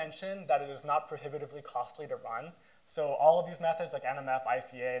just want to mention that it is not prohibitively costly to run. So all of these methods like NMF,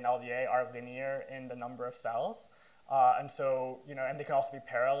 ICA, and LDA are linear in the number of cells. And so, and they can also be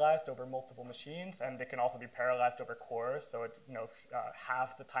parallelized over multiple machines, and they can also be parallelized over cores. So it,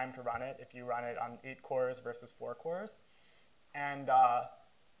 halves the time to run it if you run it on 8 cores versus 4 cores. And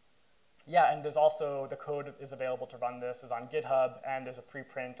yeah, and there's also, the code is available to run this is on GitHub, and there's a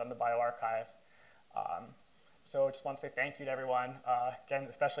preprint on the bioRxiv. So I just want to say thank you to everyone. Again,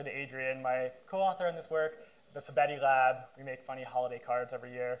 especially to Adrian, my co-author in this work, the Sabeti Lab. We make funny holiday cards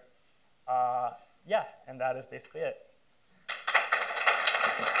every year. Yeah, and that is basically it.